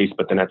empty space,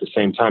 but then at the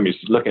same time, you're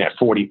looking at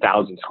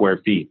 40,000 square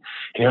feet.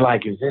 And you're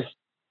like, is this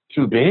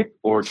too big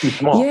or too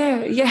small?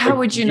 Yeah. How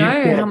would you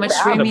know how much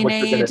room you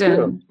need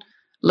and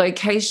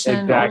location,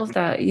 exactly. All of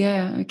that?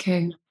 Yeah,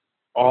 okay.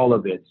 All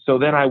of it. So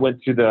then I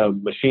went to the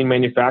machine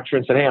manufacturer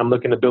and said, hey, I'm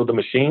looking to build a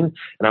machine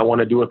and I want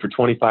to do it for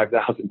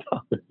 $25,000.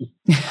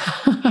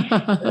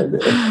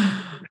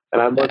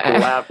 And I must have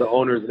laughed the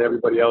owners and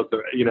everybody else,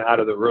 out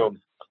of the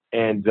room.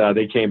 And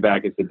they came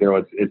back and said,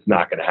 Daryl, it's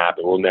not going to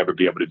happen. We'll never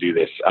be able to do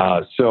this.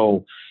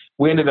 So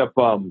we ended up,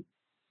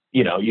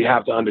 you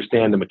have to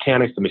understand the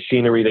mechanics, the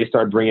machinery. They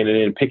start bringing it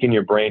in, picking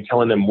your brain,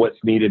 telling them what's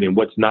needed and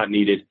what's not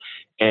needed.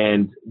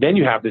 And then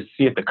you have to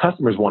see if the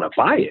customers want to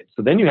buy it.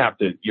 So then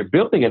you're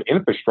building an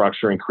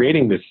infrastructure and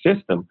creating this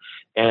system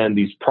and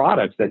these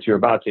products that you're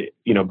about to,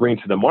 bring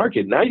to the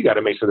market. Now you got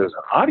to make sure there's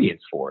an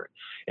audience for it.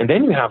 And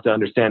then you have to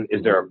understand,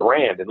 is there a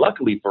brand? And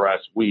luckily for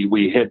us,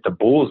 we hit the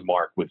bull's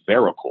mark with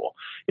Vericool.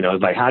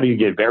 It's like, how do you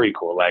get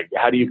Vericool? Like,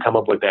 how do you come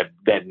up with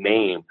that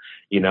name?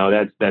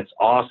 That's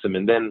awesome.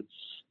 And then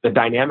the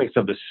dynamics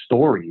of the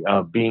story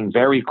of being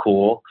very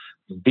cool,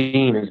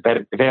 being is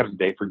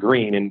verde for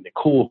green and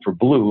cool for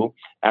blue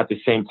at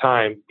the same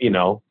time,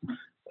 the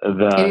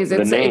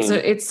name.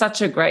 It's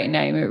such a great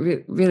name.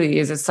 It really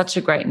is. It's such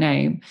a great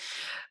name.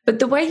 But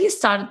the way you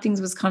started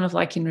things was kind of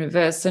like in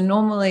reverse. So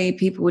normally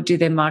people would do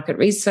their market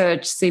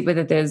research, see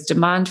whether there's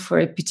demand for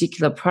a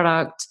particular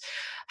product,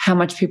 how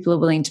much people are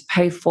willing to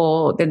pay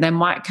for. Then they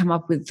might come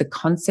up with the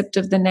concept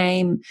of the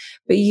name.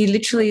 But you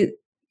literally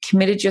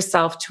committed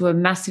yourself to a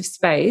massive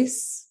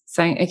space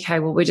saying, okay,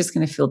 well, we're just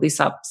going to fill this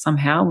up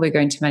somehow. We're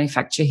going to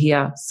manufacture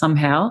here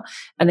somehow.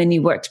 And then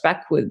you worked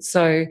backwards.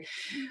 So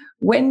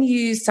when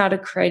you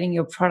started creating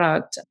your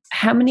product,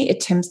 how many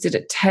attempts did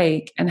it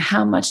take and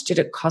how much did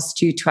it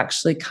cost you to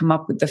actually come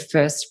up with the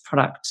first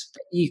product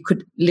that you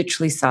could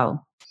literally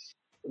sell?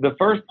 The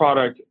first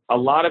product, a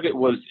lot of it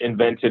was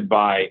invented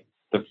by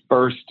the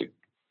first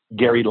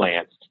Gary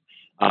Lance,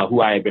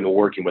 who I had been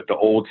working with, the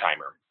old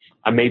timer.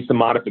 I made some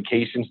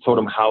modifications, told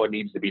him how it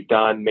needs to be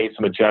done, made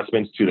some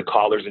adjustments to the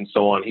collars and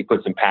so on. He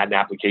put some patent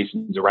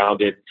applications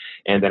around it.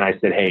 And then I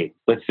said, hey,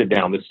 let's sit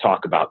down. Let's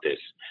talk about this.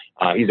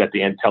 He's at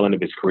the end telling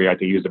of his career. I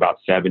think he was about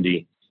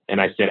 70. And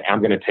I said, I'm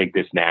going to take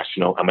this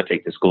national. I'm going to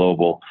take this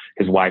global.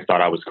 His wife thought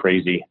I was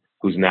crazy,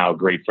 who's now a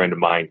great friend of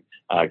mine,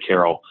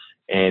 Carol.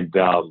 And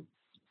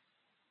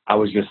I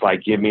was just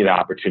like, give me the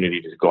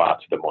opportunity to go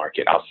out to the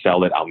market. I'll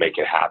sell it. I'll make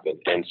it happen.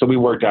 And so we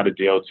worked out a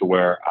deal to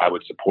where I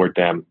would support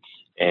them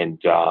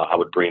and I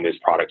would bring this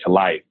product to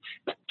life.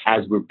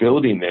 As we're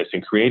building this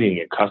and creating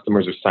it,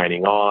 customers are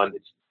signing on.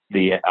 It's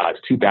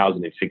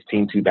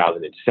 2016,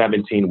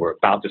 2017. We're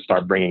about to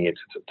start bringing it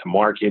to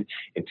market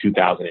in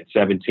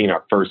 2017.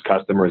 Our first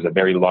customer is a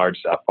very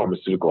large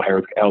pharmaceutical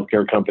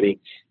healthcare company.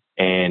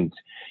 And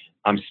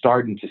I'm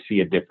starting to see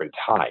a different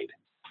tide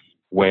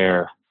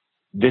where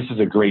this is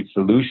a great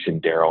solution,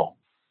 Daryl,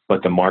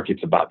 but the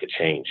market's about to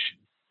change.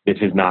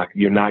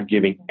 You're not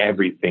giving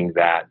everything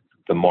that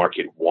the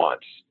market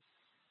wants.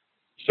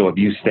 So if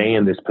you stay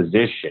in this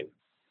position,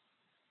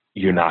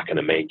 you're not going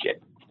to make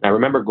it. I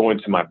remember going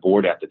to my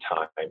board at the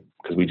time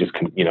because we just,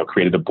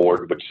 created a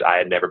board, which I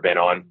had never been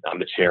on. I'm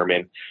the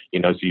chairman,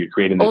 so you're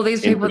creating all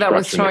these people that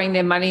was throwing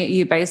their money at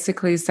you,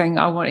 basically saying,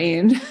 I want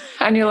in.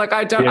 And you're like,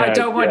 I don't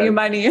want your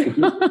money.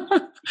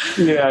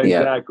 Yeah,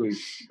 exactly.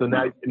 So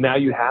now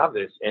you have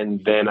this.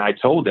 And then I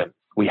told them,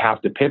 we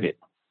have to pivot.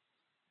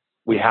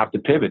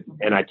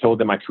 And I told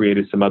them I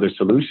created some other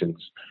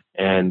solutions.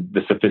 And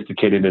the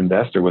sophisticated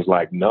investor was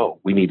like, no,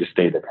 we need to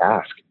stay the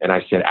task. And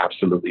I said,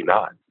 absolutely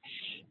not.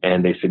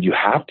 And they said, you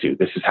have to.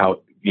 This is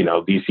how,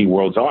 VC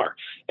worlds are.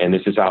 And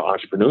this is how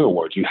entrepreneurial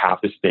worlds. You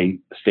have to stay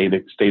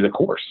the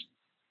course.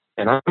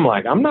 And I'm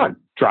like, I'm not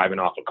driving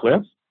off a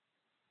cliff.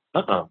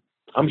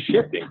 I'm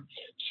shifting.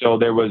 So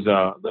there was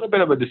a little bit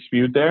of a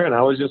dispute there. And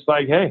I was just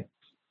like, hey,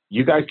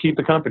 you guys keep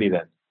the company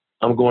then.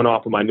 I'm going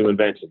off with my new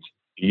inventions.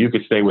 You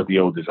could stay with the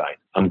old design.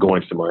 I'm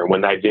going somewhere. And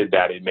when I did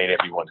that, it made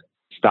everyone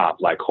stop.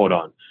 Like, hold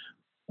on.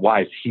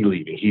 Why is he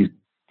leaving?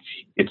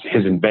 It's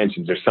his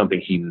inventions. There's something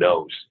he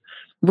knows.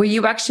 Were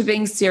you actually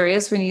being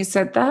serious when you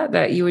said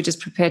that you were just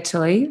prepared to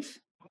leave?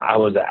 I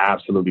was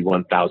absolutely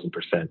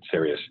 1,000%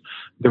 serious.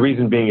 The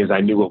reason being is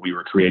I knew what we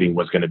were creating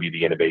was going to be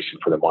the innovation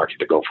for the market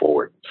to go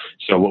forward.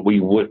 So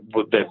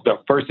the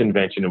first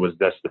invention was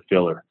that's the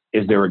filler.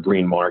 Is there a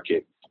green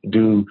market?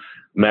 Do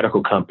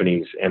medical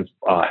companies and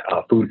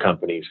food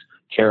companies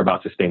care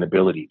about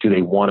sustainability? Do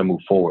they want to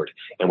move forward?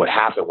 And what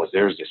happened was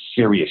there's this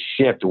serious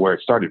shift where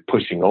it started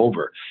pushing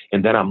over.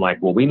 And then I'm like,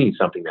 well, we need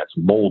something that's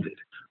molded.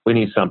 We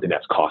need something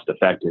that's cost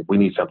effective. We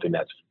need something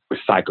that's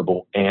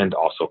recyclable and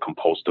also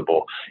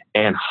compostable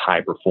and high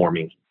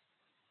performing.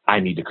 I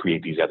need to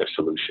create these other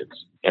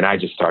solutions. And I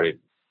just started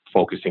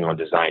focusing on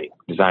designing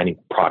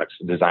products.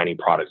 And I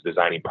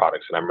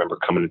remember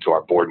coming into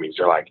our board meetings,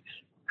 they're like,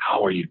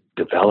 how are you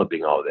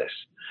developing all this?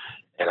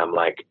 And I'm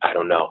like, I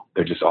don't know.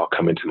 They're just all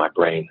coming to my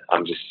brain.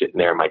 I'm just sitting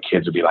there. My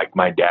kids would be like,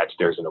 my dad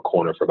stares in a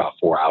corner for about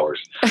 4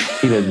 hours.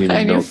 He doesn't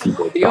even know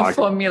people. You're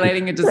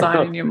formulating a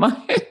design in your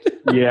mind.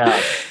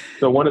 Yeah.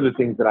 So one of the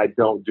things that I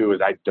don't do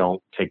is I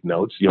don't take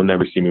notes. You'll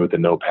never see me with a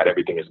notepad.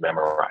 Everything is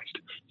memorized.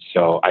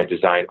 So I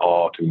design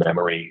all through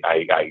memory.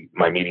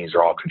 My meetings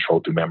are all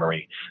controlled through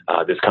memory.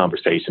 This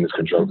conversation is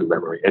controlled through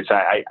memory.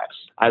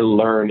 I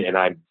learn and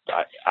I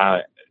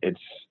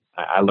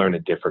learn a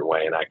different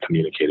way and I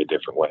communicate a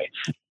different way.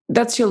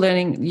 That's your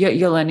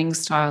learning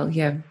style.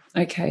 Yeah.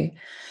 Okay.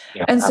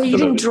 Yeah, and so absolutely. You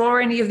didn't draw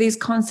any of these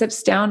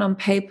concepts down on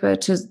paper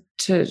to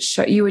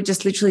show. You were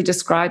just literally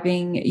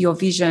describing your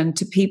vision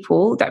to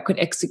people that could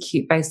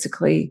execute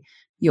basically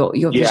your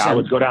vision. Yeah, I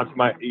would go down to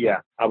my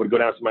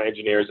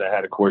engineers. I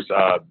had, of course,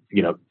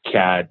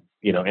 CAD,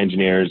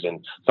 engineers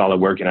and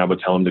SolidWorks, and I would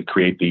tell them to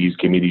create these,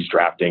 give me these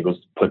draft angles,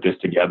 put this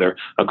together.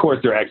 Of course,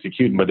 they're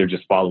executing, but they're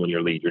just following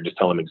your lead. You're just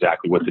telling them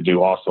exactly what to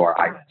do. Also,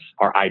 our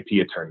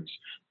IP attorneys.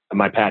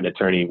 My patent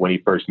attorney, when he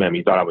first met me,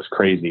 he thought I was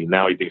crazy.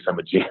 Now he thinks I'm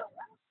a genius.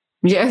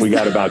 Yes. We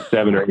got about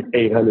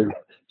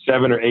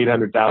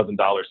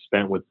 $700,000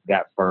 spent with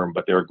that firm,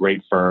 but they're a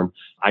great firm.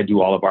 I do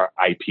all of our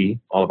IP,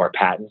 all of our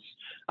patents.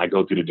 I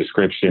go through the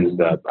descriptions.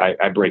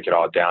 I break it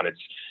all down.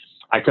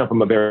 I come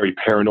from a very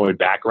paranoid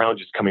background,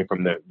 just coming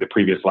from the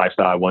previous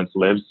lifestyle I once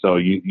lived. So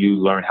you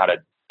learn how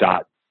to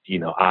dot,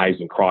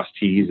 I's and cross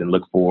T's and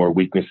look for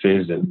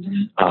weaknesses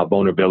and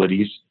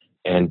vulnerabilities.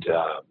 And,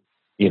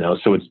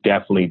 so it's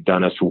definitely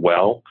done us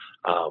well.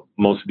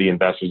 Most of the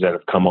investors that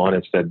have come on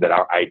have said that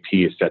our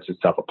IP sets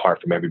itself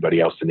apart from everybody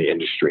else in the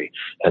industry.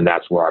 And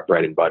that's where our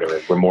bread and butter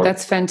is.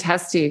 That's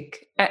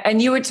fantastic.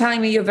 And you were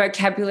telling me your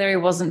vocabulary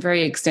wasn't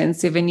very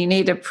extensive and you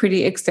need a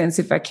pretty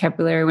extensive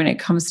vocabulary when it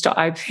comes to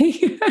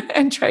IP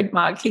and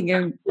trademarking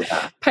and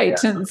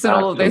patents and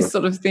all of those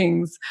sort of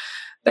things.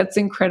 That's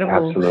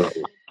incredible.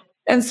 Absolutely.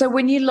 And so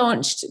when you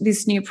launched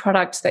this new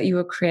product that you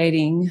were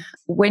creating,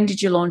 when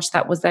did you launch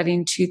that? Was that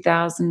in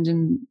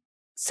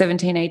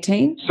 2017,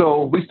 18?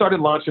 So we started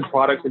launching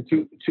products in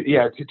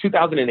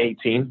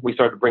 2018. We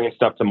started bringing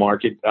stuff to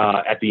market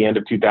at the end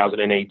of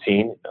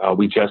 2018.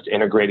 We just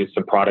integrated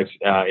some products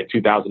in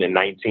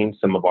 2019,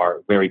 some of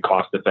our very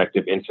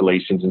cost-effective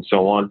installations and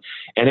so on.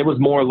 And it was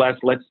more or less,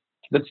 let's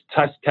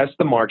test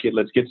the market.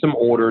 Let's get some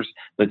orders.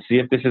 Let's see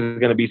if this is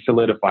going to be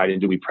solidified and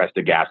do we press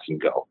the gas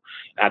and go.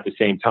 At the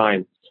same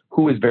time,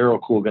 who is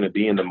VeriCool going to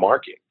be in the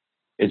market?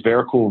 Is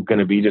VeriCool going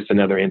to be just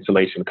another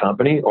insulation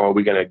company, or are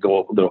we going to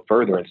go a little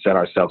further and set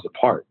ourselves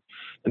apart?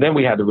 And then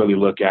we had to really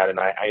look at it.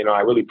 And I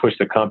really pushed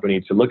the company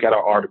to look at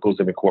our articles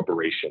of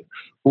incorporation.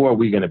 Who are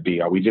we going to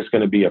be? Are we just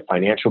going to be a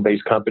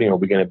financial-based company, or are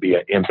we going to be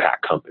an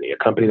impact company, a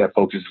company that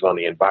focuses on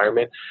the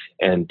environment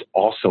and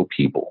also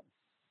people?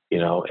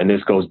 And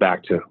this goes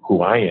back to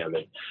who I am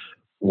and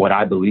what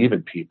I believe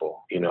in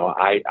people.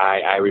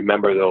 I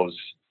remember those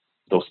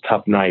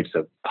tough nights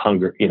of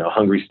hunger,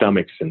 hungry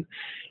stomachs and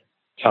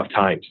tough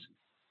times.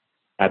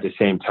 At the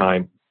same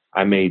time,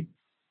 I made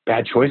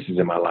bad choices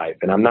in my life,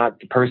 and I'm not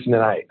the person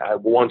that I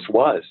once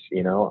was.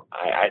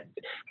 I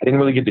didn't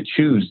really get to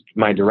choose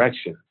my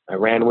direction. I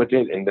ran with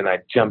it, and then I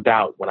jumped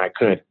out when I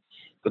could.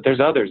 But there's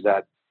others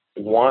that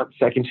want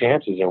second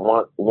chances and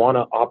want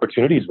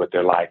opportunities with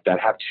their life, that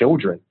have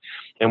children.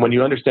 And when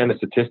you understand the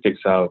statistics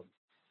of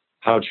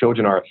how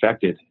children are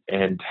affected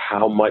and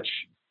how much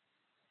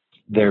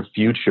their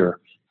future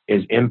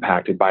is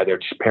impacted by their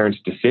parents'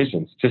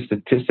 decisions, just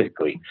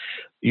statistically,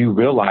 you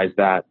realize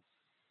that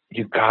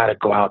you got to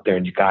go out there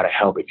and you got to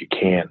help if you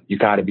can. You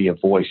got to be a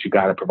voice. You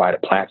got to provide a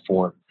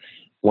platform.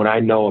 When I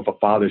know if a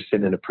father's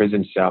sitting in a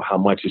prison cell, how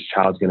much his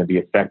child's going to be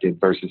affected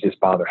versus his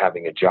father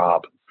having a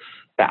job,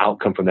 the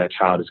outcome from that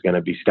child is going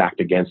to be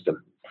stacked against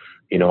him,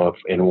 if,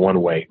 in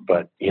one way.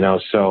 But,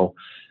 so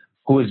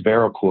who is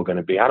Vericool going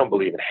to be? I don't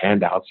believe in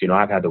handouts.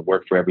 I've had to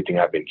work for everything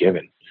I've been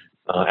given.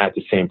 At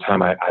the same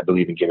time, I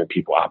believe in giving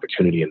people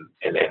opportunity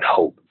and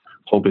hope.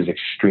 Hope is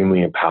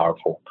extremely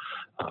powerful.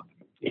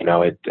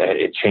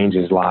 It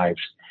changes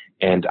lives.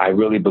 And I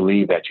really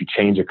believe that you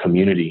change a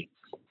community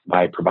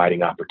by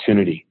providing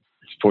opportunity.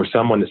 For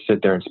someone to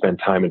sit there and spend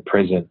time in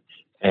prison,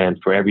 and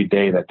for every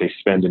day that they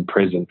spend in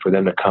prison, for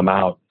them to come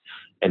out,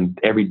 and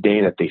every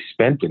day that they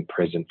spent in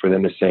prison, for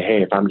them to say,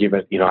 hey, if I'm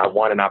given, I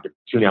want an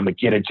opportunity, I'm going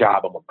to get a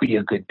job, I'm going to be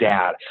a good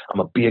dad, I'm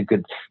going to be a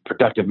good,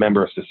 productive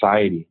member of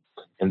society.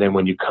 And then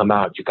when you come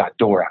out, you got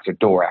door after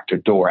door after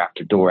door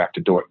after door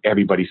after door,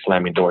 everybody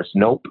slamming doors.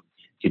 Nope,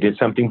 you did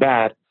something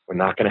bad. We're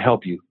not going to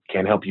help you.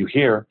 Can't help you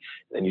here.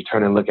 Then you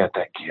turn and look at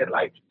that kid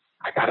like,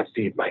 I got to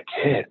feed my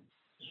kid.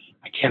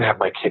 I can't have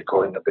my kid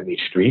growing up in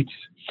these streets.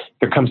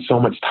 There comes so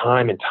much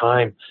time and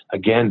time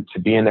again to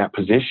be in that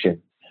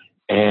position.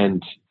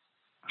 And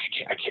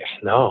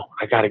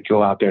I got to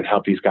go out there and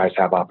help these guys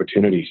have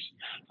opportunities.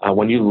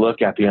 When you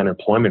look at the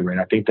unemployment rate,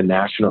 I think the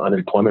national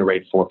unemployment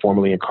rate for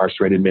formerly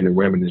incarcerated men and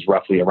women is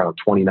roughly around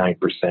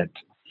 29%.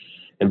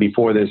 And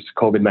before this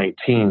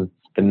COVID-19,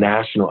 the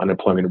national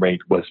unemployment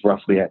rate was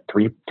roughly at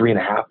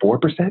 3.5%,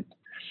 4%.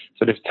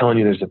 So that's telling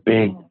you there's a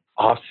big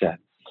offset.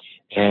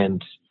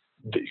 And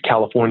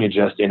California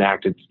just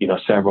enacted,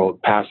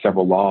 passed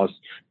several laws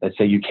that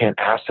say you can't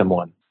ask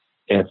someone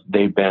if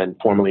they've been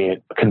formally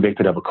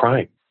convicted of a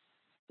crime.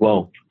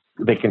 Well,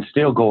 they can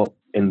still go up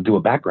and do a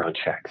background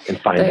check and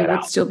find that out. They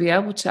would still be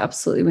able to,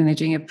 absolutely, when they're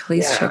doing a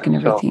police check and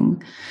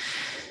everything.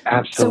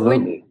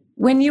 Absolutely. So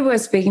when you were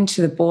speaking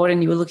to the board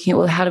and you were looking at,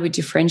 well, how do we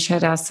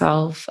differentiate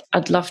ourselves?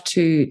 I'd love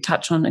to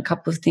touch on a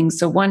couple of things.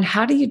 So one,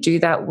 how do you do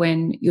that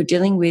when you're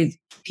dealing with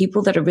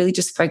people that are really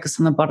just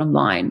focused on the bottom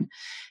line?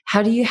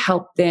 How do you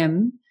help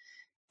them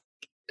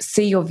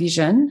see your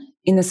vision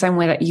in the same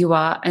way that you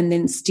are and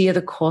then steer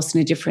the course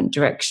in a different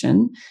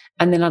direction?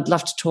 And then I'd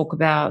love to talk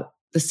about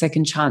the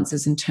second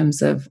chances in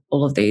terms of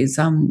all of these,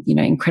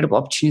 incredible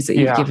opportunities that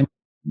you've given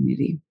the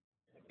community.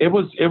 It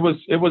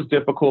was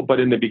difficult, but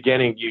in the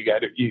beginning, you got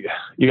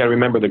to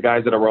remember the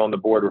guys that were on the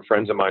board were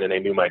friends of mine, and they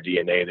knew my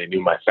DNA, they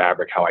knew my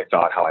fabric, how I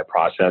thought, how I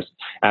processed.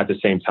 At the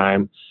same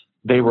time,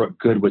 they were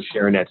good with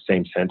sharing that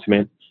same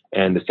sentiment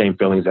and the same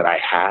feelings that I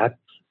had.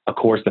 Of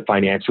course, the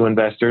financial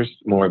investors,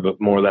 more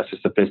or less a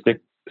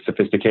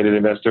sophisticated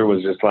investor,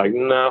 was just like,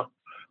 no,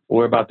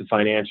 we're about the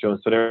financial.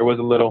 So there was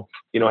a little,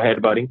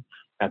 headbutting.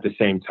 At the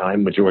same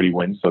time, majority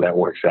wins, so that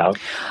works out.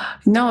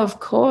 No, of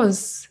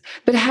course.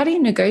 But how do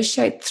you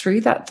negotiate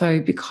through that,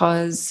 though?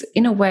 Because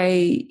in a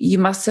way, you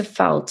must have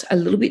felt a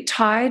little bit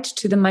tied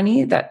to the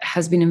money that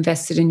has been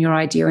invested in your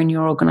idea and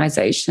your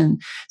organization.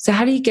 So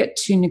how do you get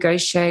to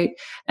negotiate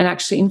and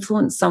actually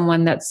influence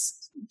someone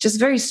that's just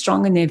very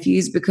strong in their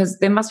views? Because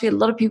there must be a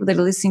lot of people that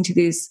are listening to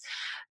this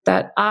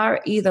that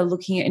are either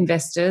looking at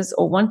investors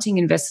or wanting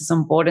investors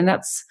on board, and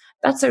that's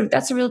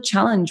a real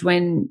challenge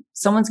when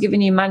someone's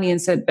given you money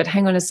and said, but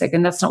hang on a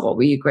second, that's not what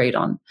we agreed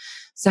on.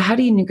 So how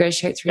do you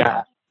negotiate through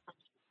that?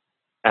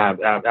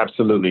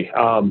 Absolutely.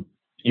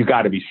 You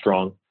got to be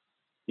strong.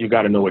 You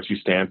got to know what you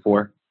stand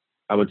for.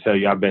 I would tell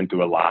you, I've been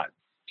through a lot.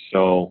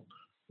 So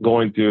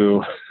going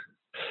through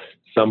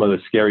some of the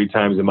scary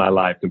times in my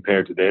life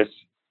compared to this,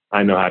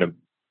 I know how to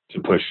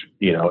push,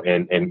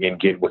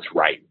 and get what's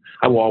right.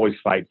 I will always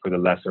fight for the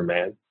lesser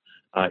man,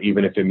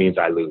 even if it means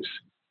I lose.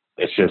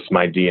 It's just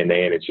my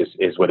DNA, and it just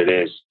is what it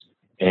is.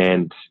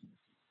 And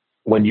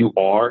when you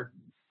are,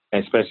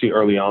 especially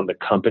early on the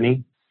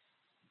company,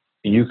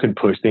 you can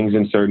push things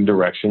in certain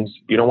directions.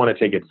 You don't want to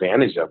take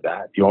advantage of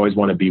that. You always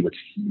want to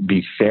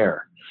be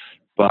fair.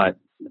 But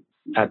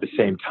at the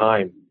same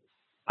time,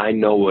 I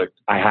know what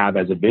I have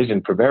as a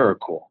vision for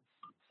Vericool.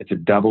 It's a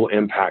double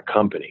impact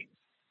company,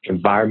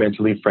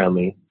 environmentally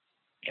friendly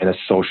and a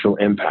social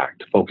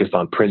impact focused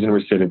on prison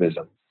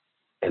recidivism.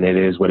 And it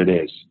is what it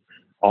is.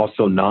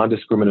 Also,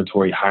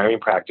 non-discriminatory hiring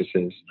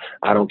practices.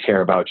 I don't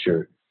care about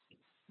your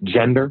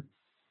gender.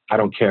 I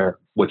don't care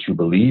what you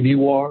believe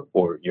you are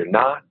or you're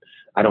not.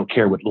 I don't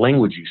care what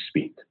language you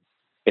speak.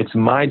 It's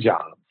my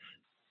job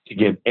to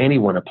give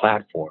anyone a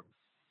platform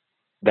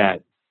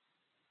that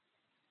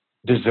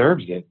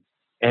deserves it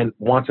and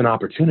wants an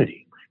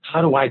opportunity.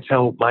 How do I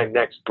tell my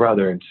next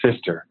brother and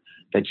sister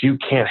that you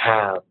can't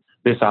have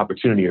this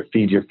opportunity or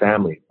feed your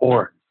family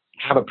or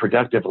have a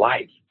productive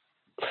life?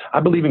 I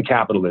believe in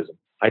capitalism.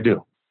 I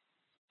do.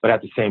 But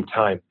at the same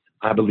time,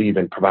 I believe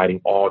in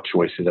providing all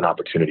choices and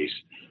opportunities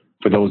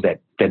for those that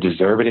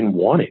deserve it and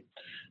want it.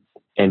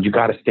 And you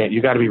got to stand.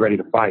 You got to be ready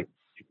to fight.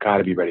 You got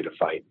to be ready to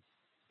fight.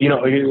 You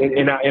know,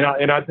 and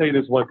I'll tell you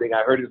this one thing.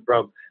 I heard it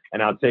from,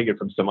 and I'll take it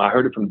from I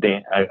heard it from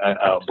Dan,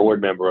 a board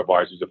member of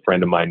ours who's a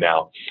friend of mine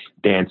now,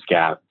 Dan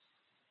Scaff,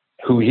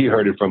 who he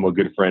heard it from a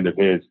good friend of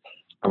his.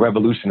 A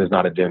revolution is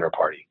not a dinner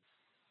party.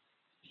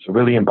 So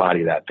really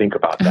embody that. Think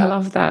about that. I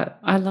love that.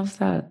 I love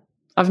that.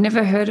 I've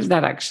never heard of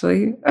that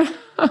actually.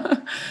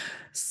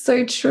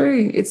 So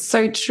true. It's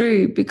so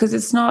true because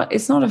it's not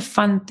a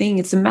fun thing.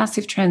 It's a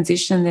massive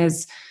transition.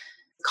 There's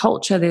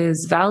culture,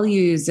 there's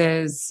values,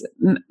 there's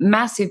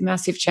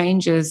massive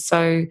changes.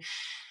 So,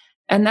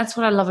 and that's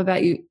what I love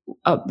about you,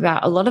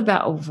 about a lot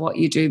of what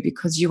you do,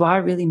 because you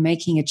are really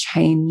making a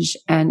change,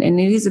 and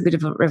it is a bit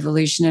of a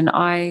revolution. And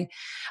I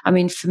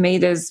mean, for me,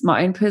 there's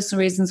my own personal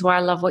reasons why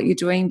I love what you're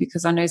doing,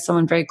 because I know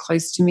someone very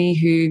close to me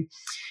who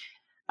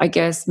I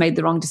guess made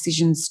the wrong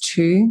decisions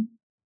too.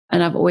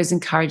 And I've always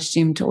encouraged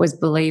him to always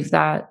believe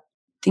that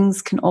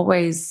things can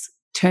always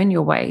turn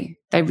your way.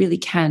 They really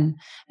can.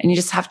 And you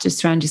just have to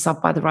surround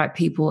yourself by the right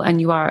people. And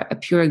you are a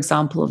pure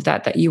example of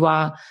that you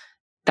are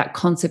that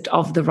concept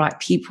of the right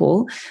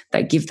people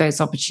that give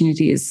those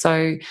opportunities.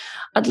 So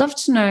I'd love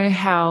to know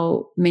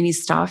how many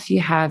staff you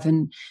have,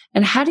 and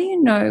how do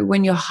you know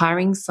when you're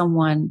hiring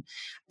someone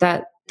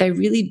that they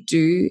really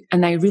do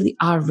and they really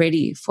are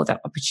ready for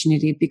that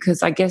opportunity?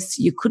 Because I guess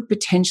you could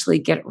potentially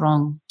get it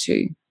wrong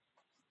too.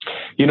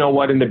 You know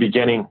what? In the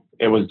beginning,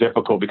 it was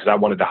difficult because I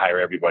wanted to hire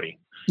everybody.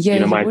 Yeah, you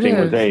know, my thing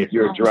was, hey, if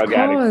you're a drug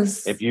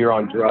addict, if you're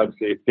on drugs,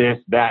 if this,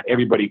 that,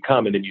 everybody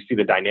come, and then you see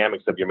the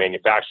dynamics of your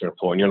manufacturing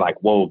floor, and you're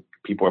like, whoa,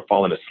 people are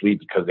falling asleep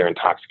because they're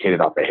intoxicated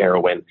off of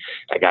heroin.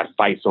 I got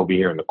fights over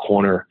here in the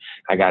corner.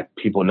 I got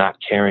people not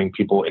caring,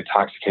 people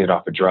intoxicated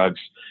off of drugs.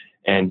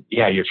 And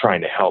yeah, you're trying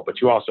to help, but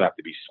you also have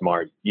to be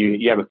smart.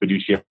 You have a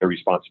fiduciary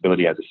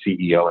responsibility as a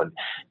CEO and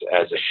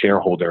as a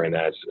shareholder and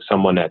as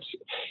someone that's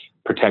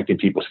protecting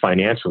people's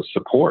financial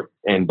support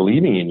and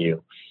believing in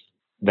you,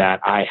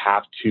 that I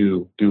have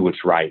to do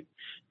what's right.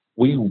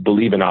 We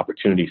believe in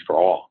opportunities for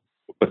all,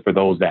 but for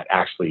those that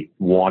actually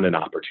want an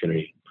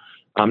opportunity.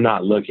 I'm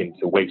not looking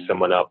to wake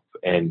someone up,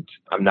 and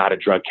I'm not a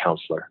drug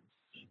counselor,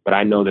 but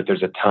I know that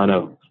there's a ton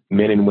of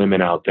men and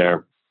women out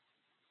there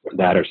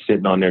that are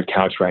sitting on their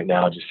couch right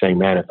now just saying,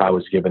 man, if I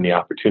was given the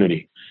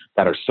opportunity,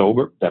 that are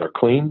sober, that are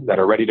clean, that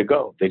are ready to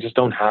go. They just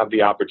don't have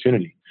the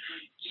opportunity.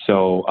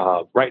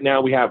 So right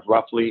now we have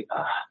roughly,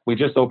 we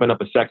just opened up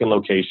a second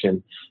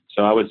location.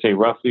 So I would say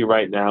roughly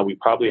right now we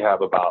probably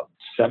have about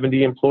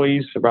 70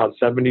 employees, about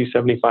 70,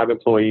 75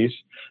 employees.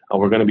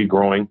 We're going to be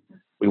growing.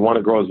 We want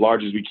to grow as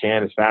large as we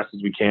can, as fast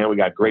as we can. We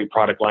got great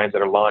product lines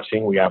that are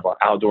launching. We have our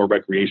outdoor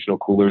recreational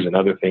coolers and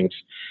other things.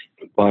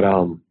 But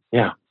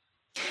yeah.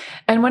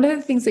 And one of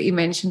the things that you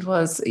mentioned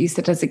was, you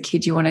said as a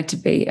kid you wanted to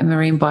be a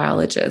marine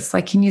biologist.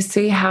 Like, can you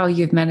see how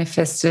you've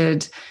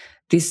manifested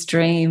this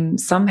dream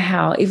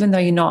somehow, even though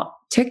you're not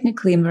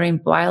technically a marine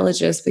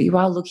biologist, but you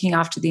are looking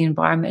after the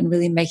environment and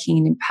really making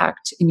an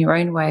impact in your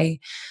own way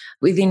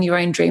within your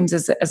own dreams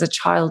as a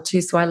child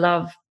too. So I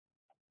love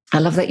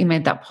that you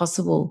made that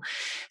possible.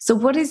 So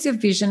what is your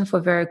vision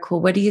for Vericool?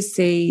 Where do you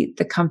see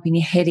the company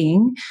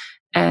heading,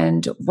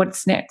 and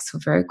what's next for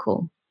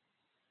Vericool?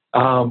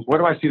 Where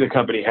do I see the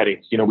company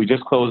heading? You know, we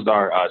just closed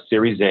our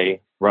Series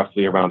A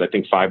roughly around, I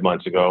think, 5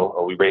 months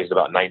ago. We raised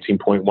about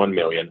 $19.1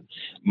 million.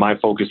 My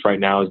focus right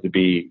now is to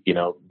be,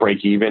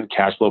 break even,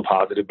 cash flow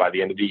positive by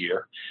the end of the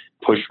year,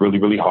 push really,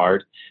 really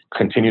hard,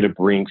 continue to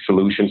bring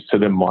solutions to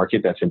the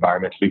market that's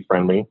environmentally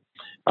friendly.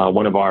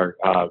 One of our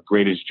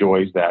greatest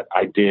joys that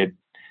I did,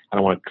 I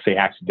don't want to say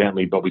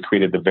accidentally, but we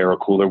created the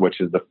VeriCooler, which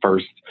is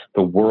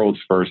the world's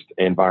first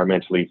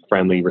environmentally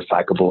friendly,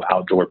 recyclable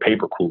outdoor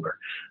paper cooler,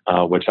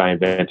 which I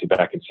invented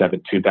back in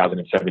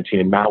 2017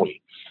 in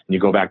Maui. And you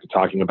go back to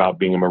talking about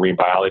being a marine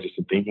biologist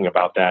and thinking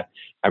about that.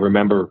 I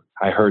remember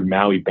I heard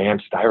Maui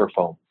ban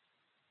styrofoam,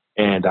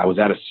 and I was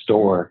at a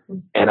store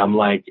and I'm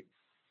like,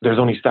 there's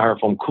only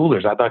styrofoam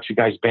coolers. I thought you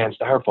guys banned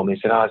styrofoam. They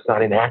said, oh, it's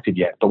not enacted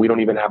yet, but we don't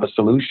even have a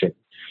solution.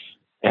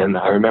 And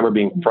I remember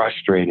being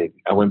frustrated.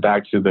 I went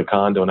back to the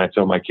condo and I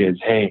told my kids,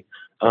 hey,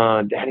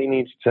 Daddy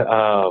needs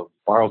to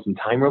borrow some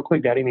time real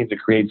quick. Daddy needs to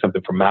create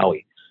something for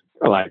Maui.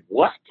 They're like,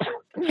 what?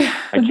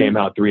 I came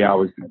out 3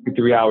 hours.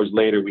 3 hours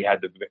later, we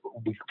had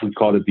we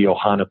called it the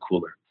Ohana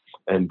cooler.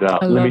 And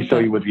let me show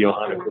you what the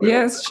Ohana cooler is.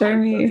 Yes, show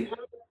me.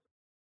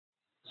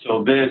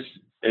 So this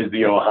is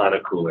the Ohana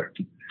cooler.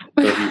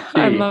 So you see,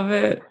 I love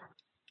it.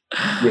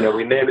 We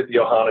named it the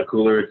Ohana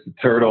cooler. It's a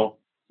turtle.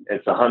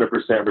 It's 100%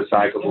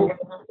 recyclable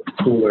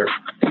cooler.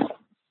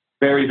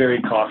 Very, very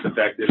cost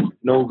effective.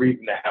 No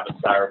reason to have a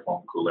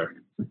styrofoam cooler.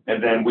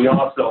 And then we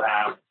also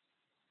have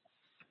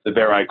the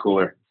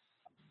VeriCooler.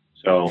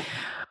 So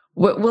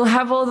We'll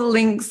have all the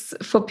links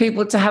for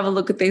people to have a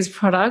look at these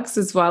products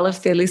as well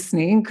if they're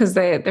listening, because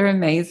they're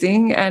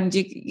amazing, and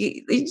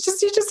you're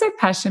just so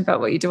passionate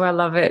about what you do. I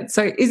love it.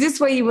 So, is this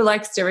where you were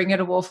like staring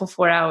at a wall for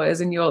 4 hours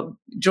and you're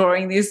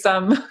drawing this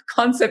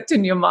concept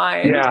in your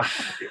mind? Yeah.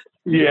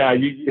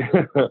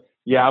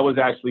 Yeah. I was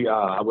actually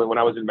when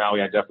I was in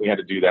Maui, I definitely had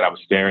to do that. I was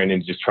staring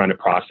and just trying to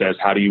process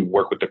how do you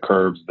work with the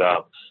curves,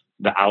 the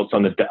outs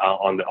on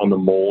the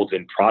molds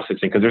and processing,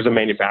 because there's a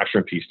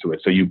manufacturing piece to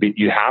it. So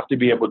you have to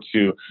be able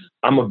to.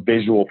 I'm a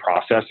visual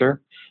processor,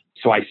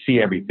 so I see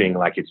everything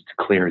like it's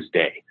clear as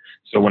day.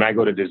 So when I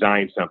go to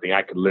design something,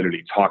 I could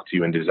literally talk to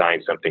you and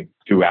design something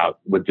throughout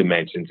with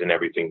dimensions and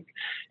everything.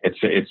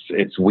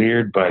 It's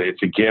weird, but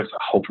it's a gift.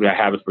 Hopefully, I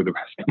have it for the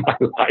rest of my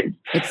life.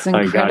 It's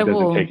incredible.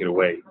 God doesn't take it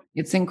away.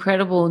 It's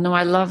incredible. No,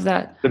 I love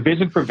that. The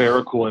vision for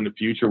Vericool in the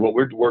future, what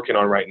we're working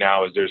on right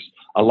now is there's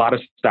a lot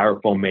of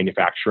styrofoam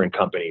manufacturing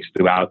companies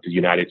throughout the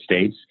United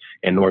States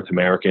and North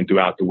America and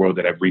throughout the world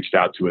that have reached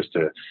out to us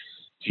to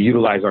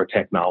utilize our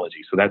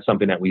technology. So that's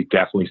something that we've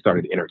definitely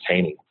started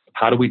entertaining.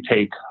 How do we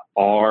take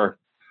our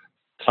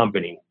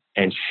company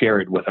and share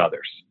it with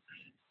others?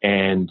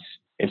 And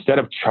instead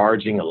of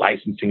charging a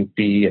licensing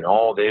fee and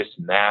all this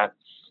and that,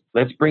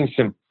 let's bring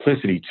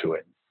simplicity to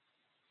it.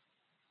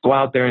 Go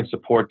out there and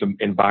support the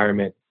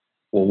environment.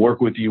 We'll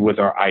work with you with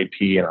our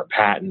IP and our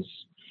patents.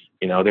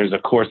 There's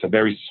of course a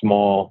very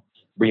small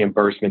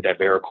reimbursement that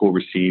Vericool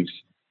receives,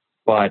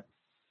 but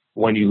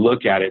when you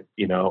look at it,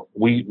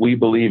 we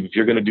believe if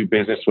you're going to do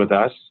business with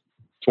us,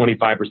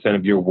 25%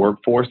 of your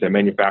workforce that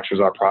manufactures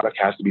our product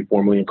has to be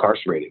formally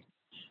incarcerated.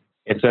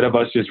 Instead of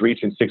us just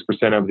reaching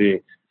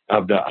 6%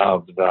 of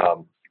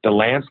the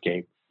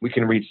landscape, we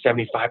can reach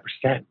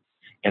 75%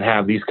 and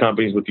have these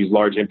companies with these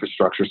large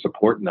infrastructure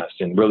supporting us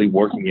and really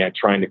working at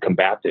trying to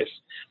combat this.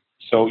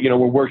 So, we're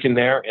working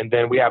there, and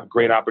then we have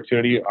great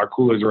opportunity. Our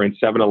coolers are in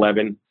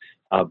 7-Eleven,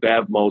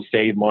 BevMo,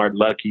 Save Mart,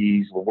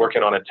 Lucky's. We're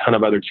working on a ton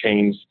of other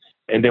chains.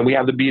 And then we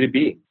have the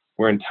B2B.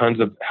 We're in tons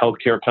of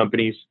healthcare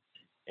companies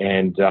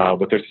and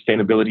with their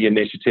sustainability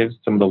initiatives,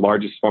 some of the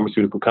largest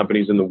pharmaceutical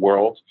companies in the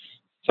world,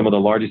 some of the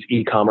largest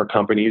e-commerce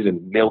companies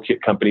and meal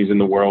kit companies in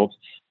the world.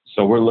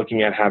 So we're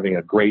looking at having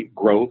a great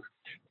growth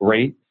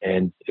rate,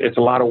 and it's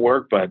a lot of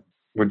work, but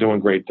we're doing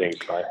great things.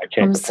 So I can't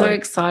complain. So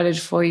excited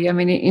for you. I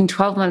mean, in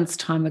 12 months'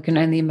 time, I can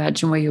only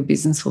imagine where your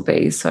business will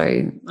be.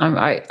 So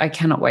I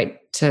cannot wait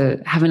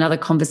to have another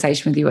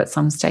conversation with you at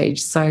some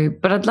stage. So,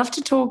 but I'd love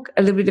to talk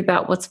a little bit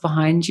about what's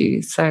behind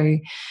you. So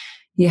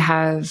you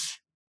have,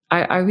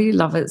 I really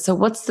love it. So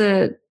what's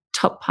the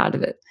top part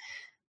of it?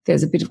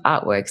 There's a bit of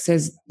artwork.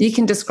 Says you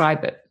can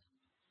describe it.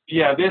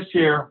 Yeah, this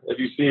here, if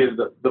you see it,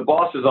 the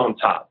boss is on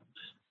top.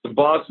 The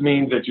boss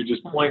means that you're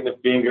just pointing the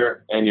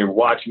finger and you're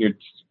watching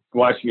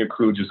your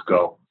crew just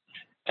go.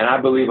 And I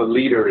believe a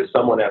leader is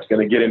someone that's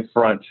going to get in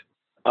front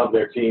of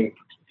their team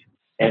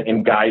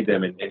and guide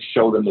them and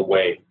show them the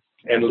way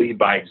and lead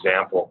by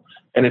example.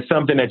 And it's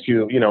something that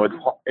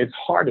it's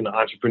hard in the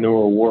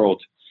entrepreneurial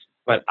world,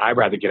 but I'd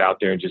rather get out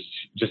there and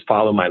just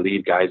follow my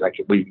lead, guys.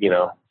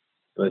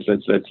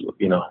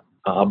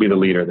 I'll be the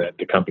leader that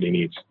the company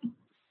needs.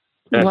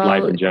 That's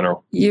life in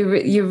general. You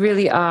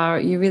really are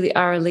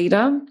a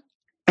leader.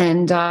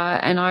 And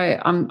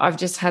I've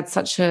just had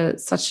such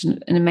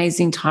an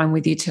amazing time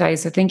with you today.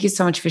 So thank you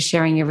so much for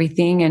sharing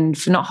everything and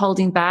for not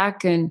holding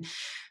back and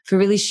for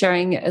really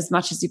sharing as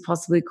much as you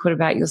possibly could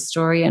about your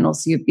story and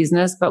also your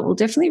business. But we'll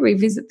definitely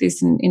revisit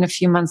this in a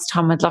few months'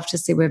 time. I'd love to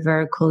see where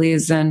Vericool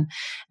is and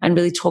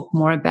really talk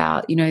more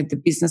about,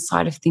 the business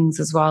side of things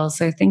as well.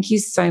 So thank you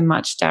so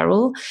much,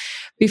 Daryl.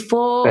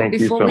 Before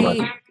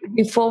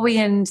we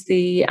end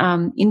the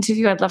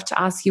interview, I'd love to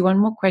ask you one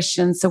more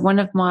question. So one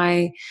of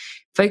my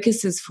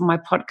focuses for my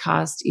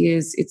podcast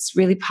is it's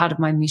really part of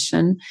my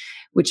mission,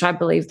 which I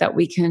believe that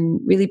we can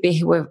really be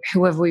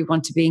whoever we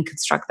want to be and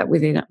construct that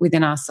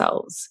within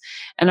ourselves.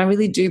 And I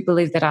really do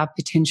believe that our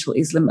potential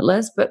is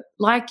limitless, but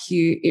like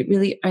you, it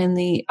really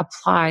only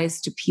applies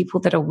to people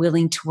that are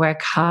willing to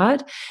work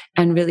hard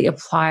and really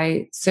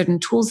apply certain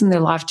tools in their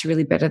life to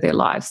really better their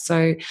life.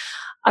 So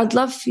I'd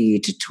love for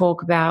you to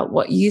talk about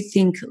what you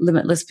think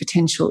limitless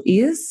potential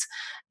is,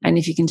 and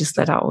if you can just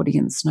let our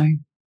audience know.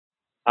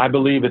 I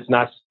believe it's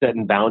not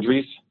setting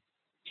boundaries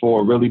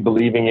for really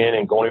believing in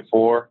and going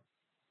for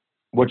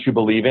what you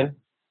believe in.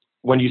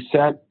 When you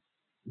set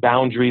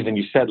boundaries and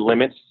you set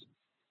limits,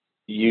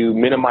 you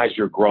minimize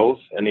your growth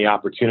and the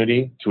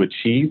opportunity to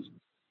achieve.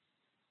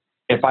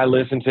 If I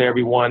listen to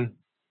everyone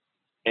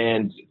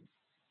and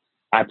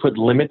I put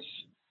limits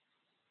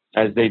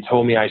as they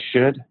told me I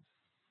should,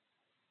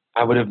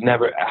 I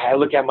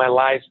look at my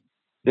life,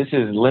 this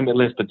is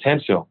limitless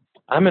potential.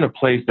 I'm in a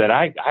place that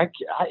I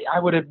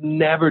would have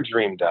never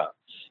dreamed of.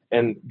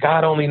 And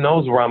God only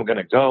knows where I'm going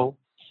to go.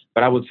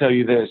 But I will tell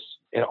you this,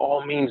 it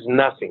all means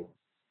nothing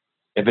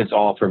if it's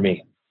all for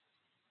me.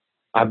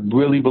 I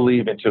really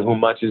believe in to whom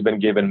much has been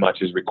given,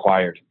 much is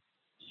required.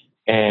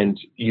 And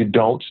you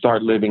don't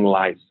start living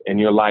life, and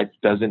your life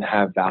doesn't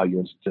have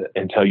value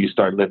until you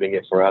start living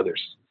it for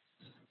others.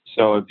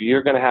 So if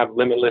you're going to have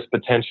limitless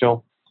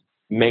potential,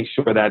 make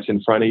sure that's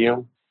in front of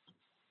you.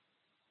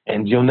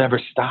 and you'll never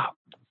stop.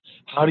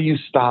 How do you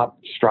stop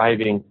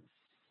striving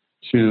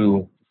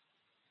to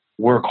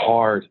work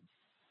hard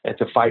and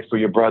to fight for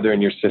your brother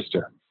and your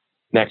sister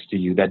next to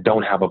you that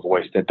don't have a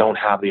voice, that don't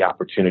have the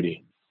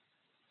opportunity?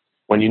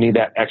 When you need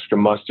that extra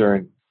muster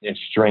and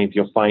strength,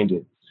 you'll find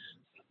it.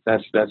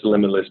 That's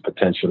limitless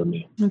potential to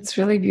me. It's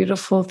really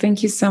beautiful.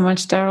 Thank you so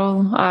much,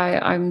 Daryl.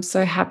 I'm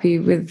so happy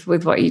with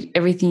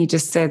everything you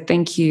just said.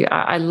 Thank you.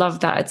 I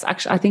love that. It's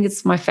actually, I think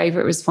it's my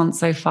favorite response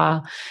so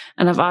far.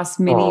 And I've asked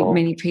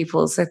many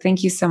people. So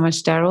thank you so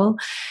much, Daryl.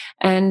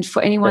 And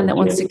for anyone that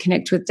wants to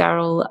connect with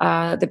Daryl,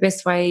 the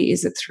best way,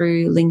 is it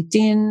through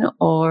LinkedIn,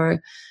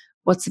 or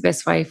what's the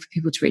best way for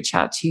people to reach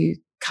out to you?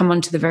 Come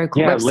onto the Very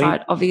Cool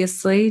website,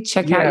 obviously.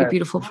 Check out your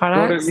beautiful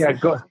products.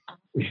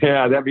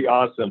 Yeah, that'd be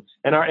awesome.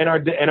 And our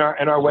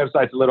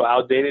website's a little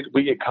outdated.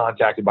 We get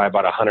contacted by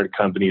about 100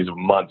 companies a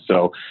month,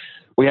 so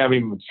we haven't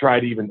even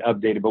tried to even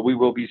update it, but we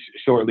will be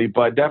shortly.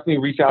 But definitely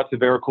reach out to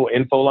Very Cool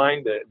info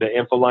line. The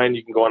info line,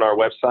 you can go on our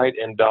website,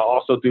 and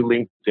also through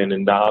LinkedIn,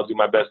 and I'll do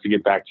my best to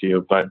get back to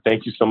you. But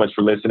thank you so much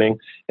for listening.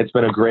 It's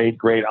been a great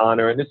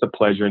honor, and it's a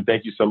pleasure. And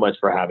thank you so much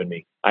for having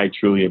me. I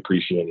truly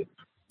appreciate it.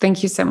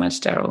 Thank you so much,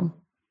 Daryl.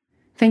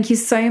 Thank you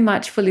so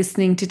much for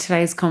listening to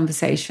today's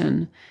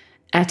conversation.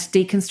 At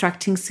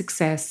Deconstructing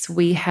Success,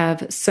 we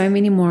have so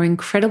many more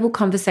incredible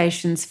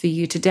conversations for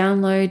you to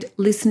download,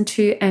 listen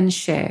to, and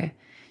share.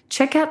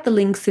 Check out the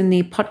links in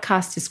the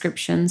podcast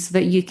description so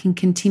that you can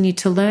continue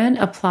to learn,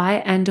 apply,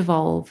 and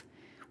evolve.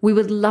 We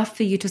would love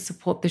for you to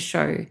support the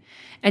show,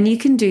 and you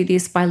can do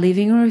this by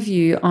leaving a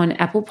review on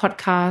Apple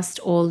Podcast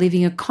or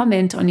leaving a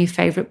comment on your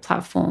favorite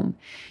platform.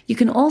 You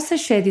can also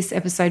share this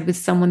episode with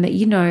someone that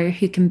you know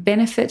who can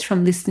benefit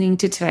from listening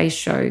to today's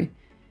show.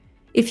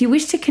 If you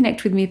wish to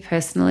connect with me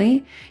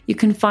personally, you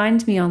can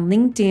find me on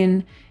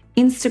LinkedIn,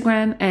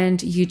 Instagram, and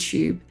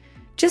YouTube.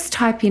 Just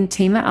type in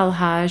Tima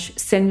Alhaj,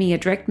 send me a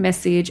direct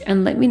message,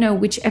 and let me know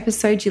which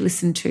episode you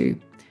listened to.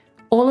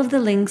 All of the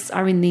links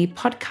are in the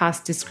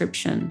podcast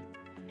description.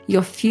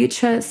 Your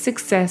future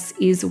success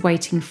is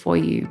waiting for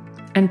you.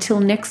 Until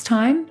next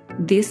time,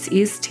 this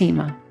is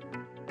Tima.